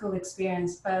practical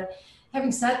experience. But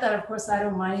having said that, of course, I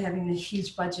don't mind having a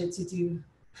huge budget to do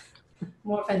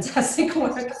more fantastic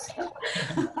work.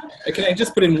 Can I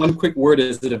just put in one quick word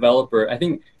as a developer? I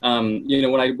think, you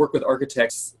know, when I work with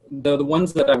architects, the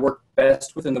ones that I work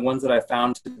best with and the ones that I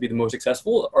found to be the most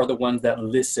successful are the ones that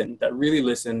listen, that really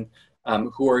listen,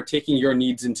 who are taking your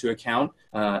needs into account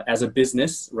as a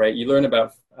business, right? You learn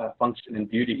about function and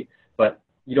beauty, but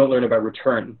you don't learn about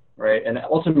return, right? And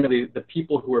ultimately, the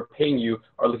people who are paying you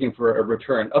are looking for a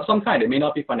return of some kind. It may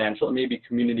not be financial, it may be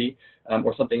community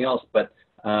or something else, but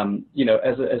you know,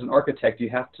 as an architect, you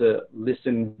have to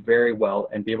listen very well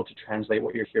and be able to translate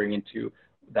what you're hearing into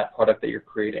that product that you're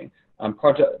creating.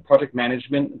 Project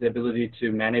management, the ability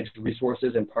to manage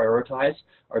resources and prioritize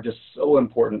are just so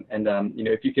important. And you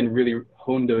know, if you can really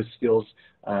hone those skills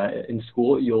in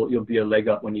school, you'll be a leg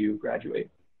up when you graduate.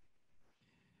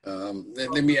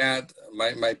 Let me add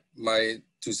my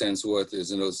 2 cents worth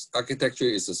is, you know, architecture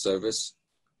is a service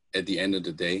at the end of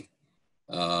the day.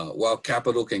 While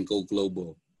capital can go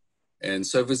global, and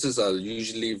services are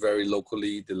usually very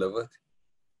locally delivered.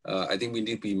 I think we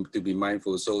need to be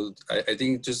mindful. So I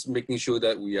think just making sure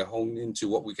that we are honed into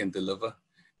what we can deliver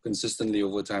consistently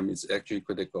over time is actually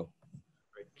critical.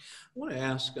 Great. I want to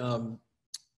ask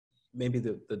maybe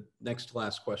the next to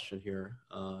last question here.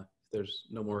 If there's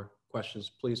no more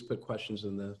questions, please put questions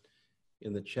in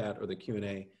the chat or the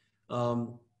Q&A.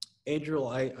 Adriel,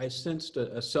 I sensed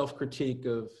a self-critique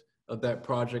of that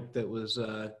project that was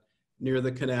near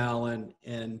the canal,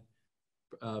 and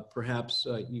perhaps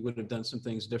you would have done some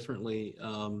things differently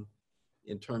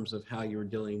in terms of how you were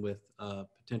dealing with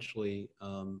potentially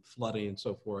flooding and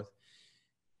so forth.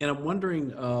 And I'm wondering,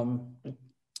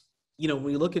 you know, when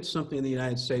we look at something in the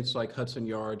United States like Hudson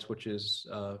Yards, which is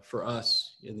for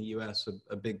us in the US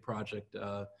a big project,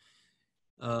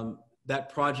 that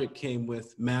project came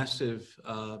with massive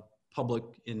public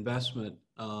investment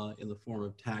in the form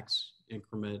of tax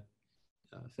increment,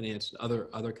 finance,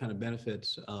 other kind of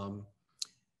benefits.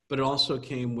 But it also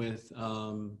came with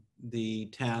the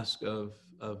task of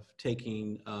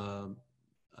taking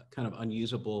kind of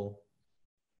unusable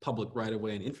public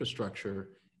right-of-way and infrastructure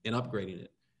and upgrading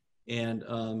it. And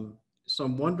so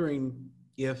I'm wondering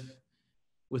if,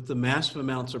 with the massive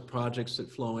amounts of projects that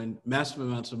flow in, massive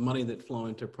amounts of money that flow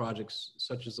into projects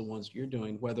such as the ones you're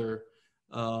doing, whether,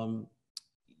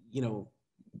 you know,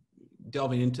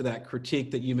 delving into that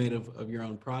critique that you made of your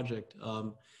own project,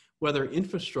 whether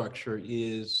infrastructure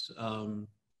is an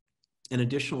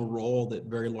additional role that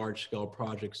very large scale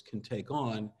projects can take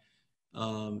on,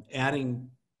 adding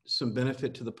some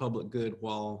benefit to the public good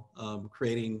while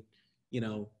creating, you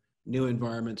know, new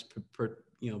environments,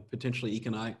 you know, potentially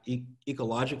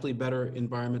ecologically better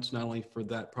environments, not only for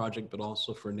that project, but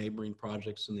also for neighboring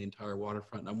projects in the entire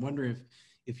waterfront. And I'm wondering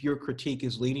if your critique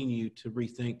is leading you to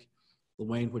rethink the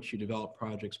way in which you develop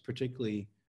projects, particularly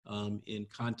in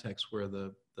contexts where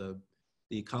the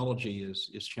ecology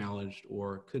is challenged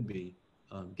or could be,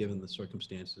 given the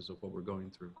circumstances of what we're going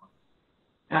through.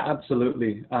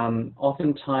 Absolutely.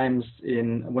 Oftentimes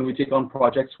when we take on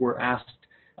projects, we're asked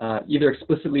either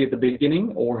explicitly at the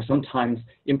beginning or sometimes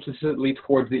implicitly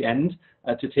towards the end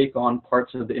to take on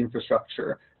parts of the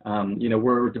infrastructure. You know,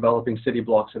 we're developing city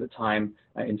blocks at a time,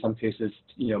 in some cases,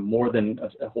 you know, more than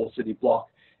a whole city block.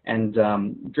 And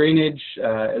drainage,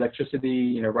 electricity,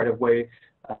 you know, right-of-way,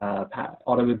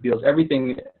 automobiles,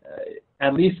 everything,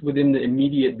 at least within the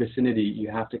immediate vicinity, you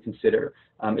have to consider.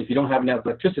 If you don't have enough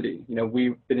electricity, you know,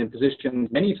 we've been in positions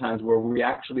many times where we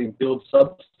actually build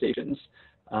substations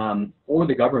for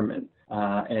the government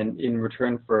and in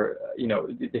return for,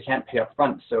 they can't pay up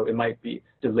front, so it might be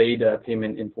delayed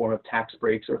payment in form of tax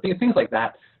breaks or things like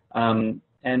that.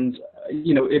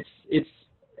 It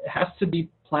has to be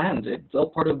planned. It's all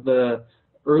part of the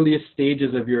earliest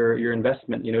stages of your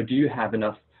investment. Do you have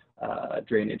enough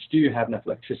drainage? Do you have enough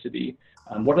electricity?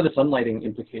 What are the sunlighting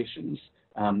implications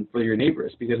for your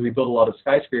neighbors? Because we build a lot of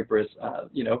skyscrapers,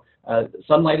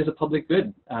 sunlight is a public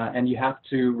good, and you have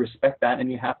to respect that,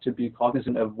 and you have to be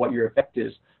cognizant of what your effect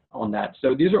is on that.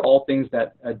 So these are all things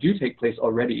that do take place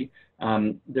already.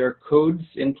 There are codes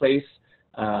in place.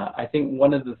 I think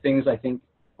one of the things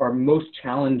are most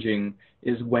challenging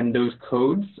is when those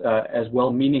codes, as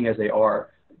well-meaning as they are,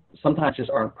 sometimes just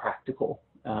aren't practical.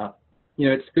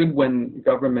 It's good when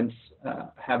governments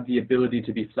have the ability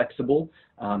to be flexible.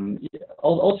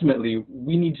 Ultimately,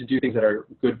 we need to do things that are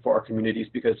good for our communities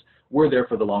because we're there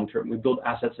for the long term. We build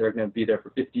assets that are going to be there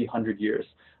for 50, 100 years.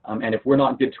 And if we're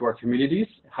not good to our communities,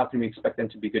 how can we expect them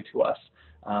to be good to us?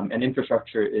 And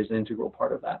infrastructure is an integral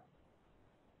part of that.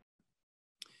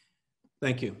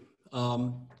 Thank you.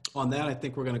 On that, I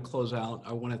think we're going to close out.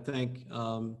 I want to thank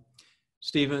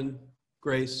Stephen,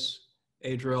 Grace,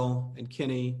 Adriel, and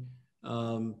Kenny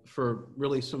for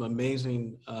really some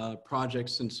amazing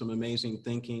projects and some amazing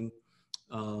thinking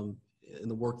in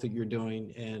the work that you're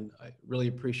doing. And I really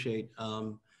appreciate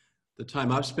the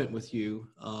time I've spent with you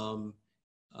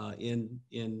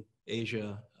in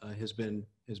Asia has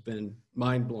been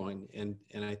mind-blowing.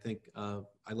 And I think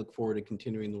I look forward to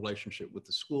continuing the relationship with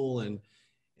the school and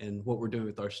what we're doing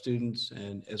with our students.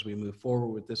 And as we move forward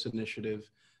with this initiative,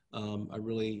 I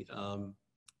really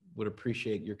would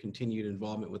appreciate your continued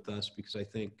involvement with us, because I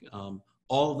think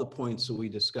all of the points that we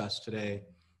discussed today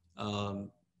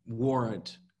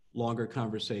warrant longer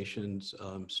conversations,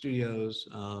 studios,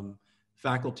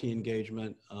 faculty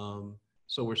engagement.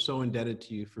 So we're so indebted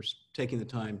to you for taking the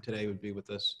time today to be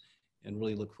with us, and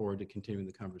really look forward to continuing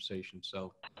the conversation.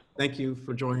 So thank you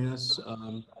for joining us.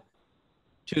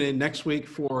 Tune in next week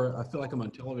for, I feel like I'm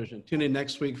on television. Tune in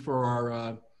next week for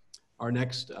our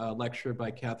next lecture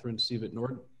by Catherine Sievert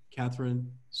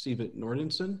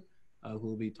Nordenson, who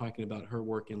will be talking about her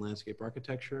work in landscape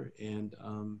architecture. And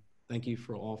thank you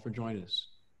all for joining us.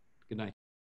 Good night.